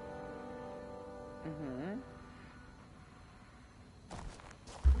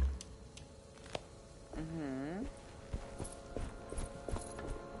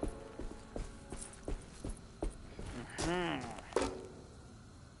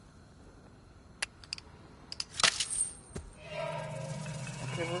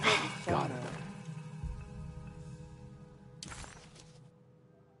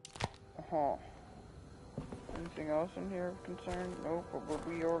 else in here of concern? Nope, but what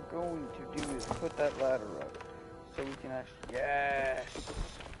we are going to do is put that ladder up. So we can actually... Yes!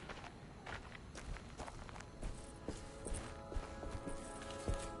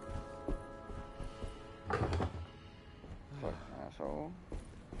 Fuck, asshole.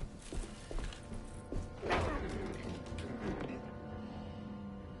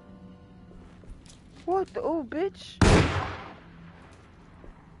 What the... Oh, bitch!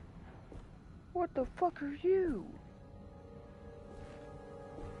 What the fuck are you?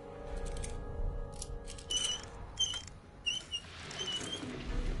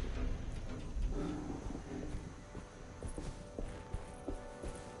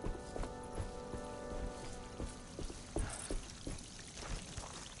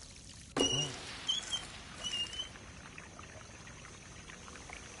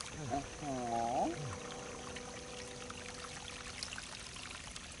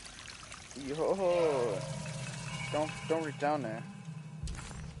 Yo, don't reach down there.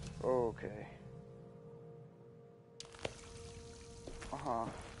 Okay. Uh-huh.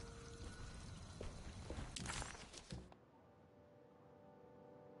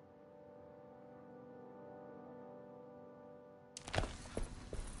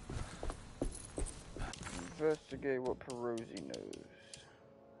 Investigate what Perosi knows.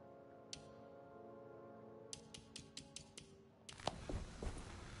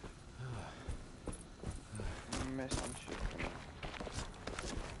 Missing shit.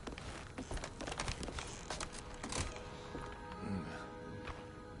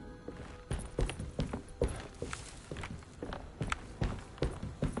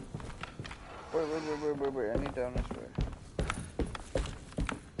 Wait, I need down this way.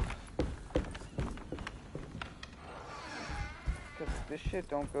 Cause this shit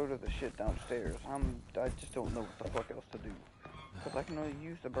don't go to the shit downstairs. I just don't know what the fuck else to do. Cause I can only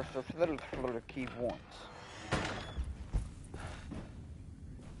use the burst of key once.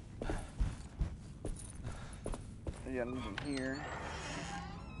 Yeah, nothing here.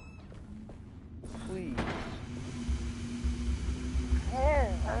 Please.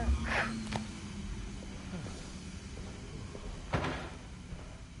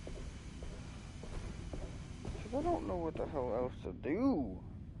 I don't know what the hell else to do.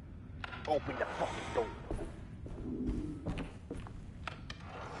 Open the fucking door.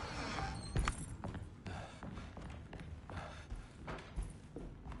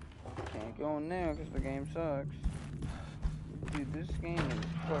 Can't go in there because the game sucks. Dude, this game is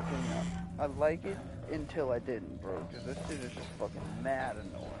fucking... I like it until I didn't, bro. Because this shit is just fucking mad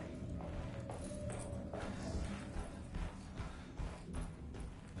annoying.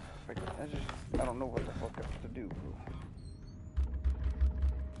 Like, I don't know what the fuck else to do, bro.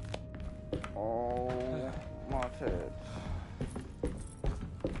 Oh, my tits.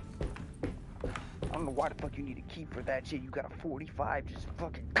 I don't know why the fuck you need a key for that shit. You got a 45, just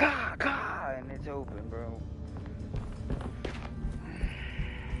fucking and it's open, bro.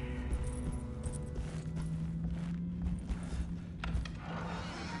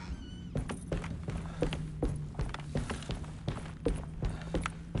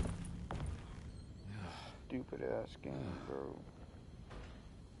 Stupid ass game, bro.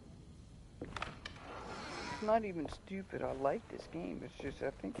 It's not even stupid. I like this game. It's just,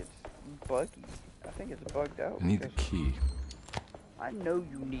 I think it's buggy. I think it's bugged out. I need the key. I know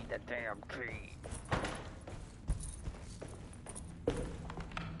you need the damn key.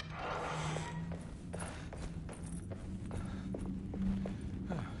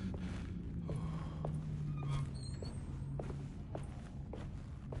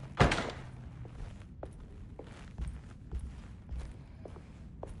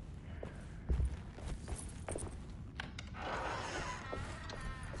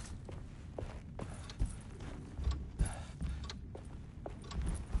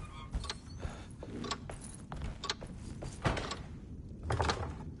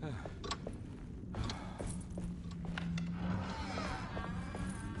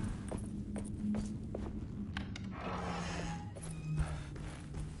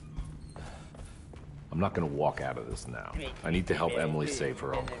 I'm not gonna walk out of this now. I need to help Emily save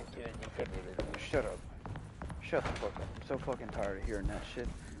her uncle. Shut up. Shut the fuck up. I'm so fucking tired of hearing that shit.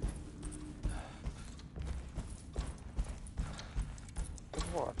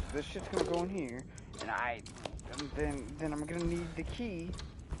 Just watch. This shit's gonna go in here, and then I'm gonna need the key.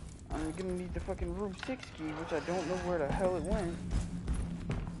 I'm gonna need the fucking room 6 key, which I don't know where the hell it went.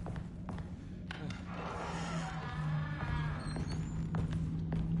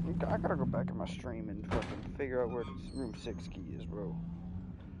 I gotta go back in my stream and fucking figure out where this room 6 key is, bro.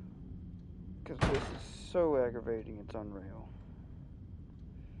 Cause this is so aggravating, it's unreal.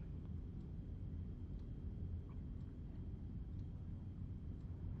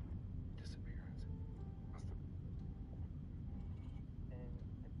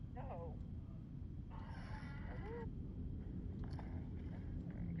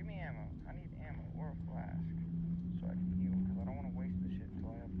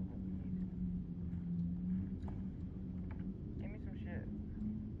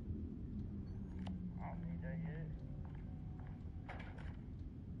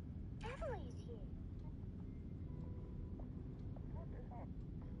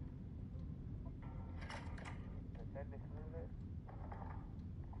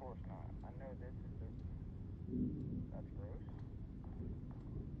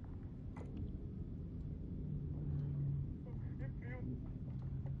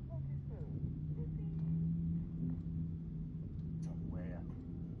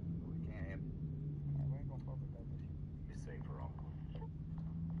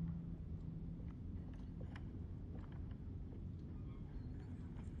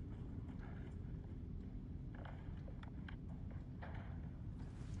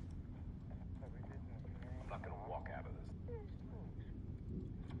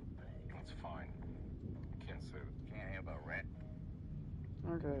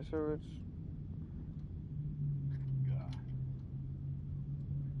 Okay, so it's...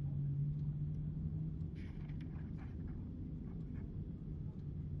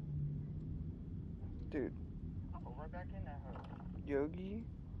 Dude. Oh, right back in that hole. Yogi?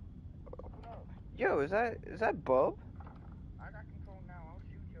 Yo, is that Bub? I got control now. I'll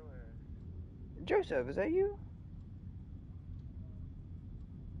shoot your ass. Joseph, is that you?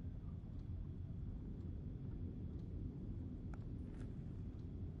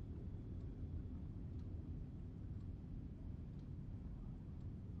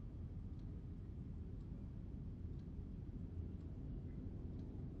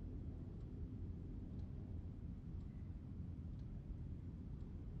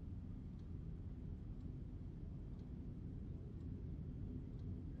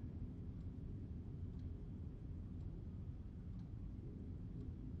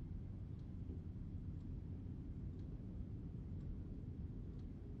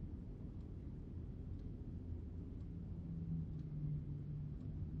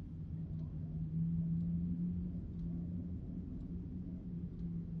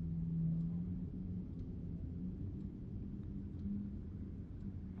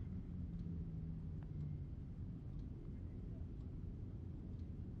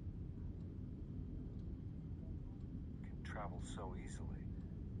 Travel so easily,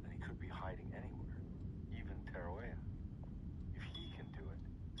 then he could be hiding anywhere, even Tarawea. If he can do it,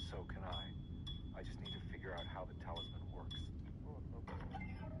 so can I. I just need to figure out how the talisman works.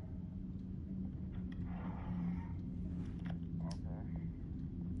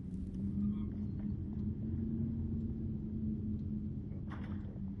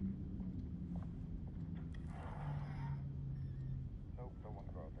 Nope, don't want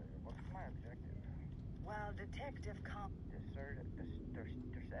to go out there. What's my objective? While Detective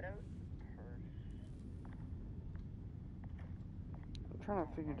I'm trying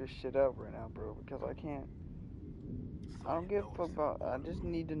to figure this shit out right now, bro, because I can't... I don't give a fuck about... I just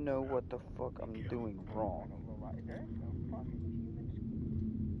need to know what the fuck I'm doing wrong.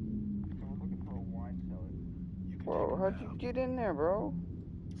 Whoa, how'd you get in there, bro?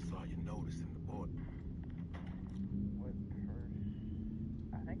 Saw you notice in the board. What purse?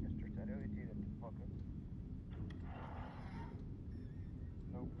 I think it's Tercetto. It's either the fucker.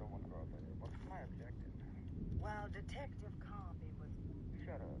 Nope, don't want to go out there. What's my objective? While Detective Comby was...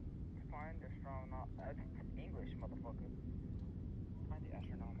 Shut up. Find the strong... English, motherfucker. Find the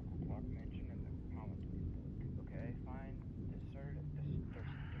astronomical clock mentioned in the commonplace book. Okay, find the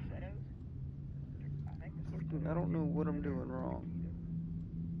Tercettos? I think the Tercettos. I don't know what I'm doing wrong.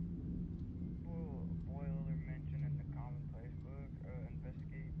 Boiler mentioned in the commonplace book.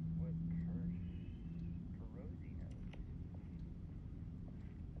 Investigate what Perosi knows.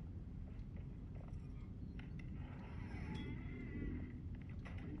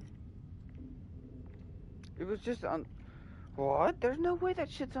 It was just on... What? There's no way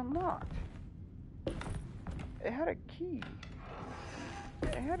that shit's unlocked. It had a key.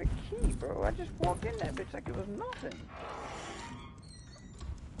 It had a key, bro. I just walked in that bitch like it was nothing.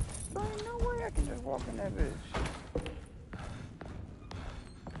 There ain't no way I can just walk in that bitch.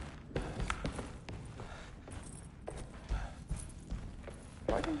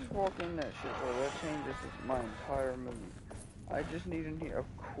 If I can just walk in that shit, bro, that changes my entire mood. I just need in here.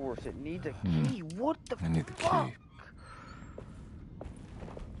 Of course, it needs a key. What the fuck? I need the key.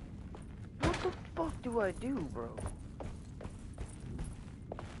 What the fuck do I do, bro?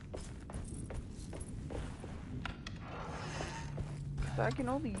 Cause I can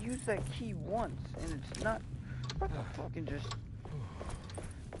only use that key once, and it's not. What the fucking just.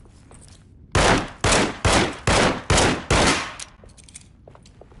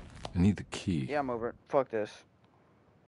 I need the key. Yeah, I'm over it. Fuck this.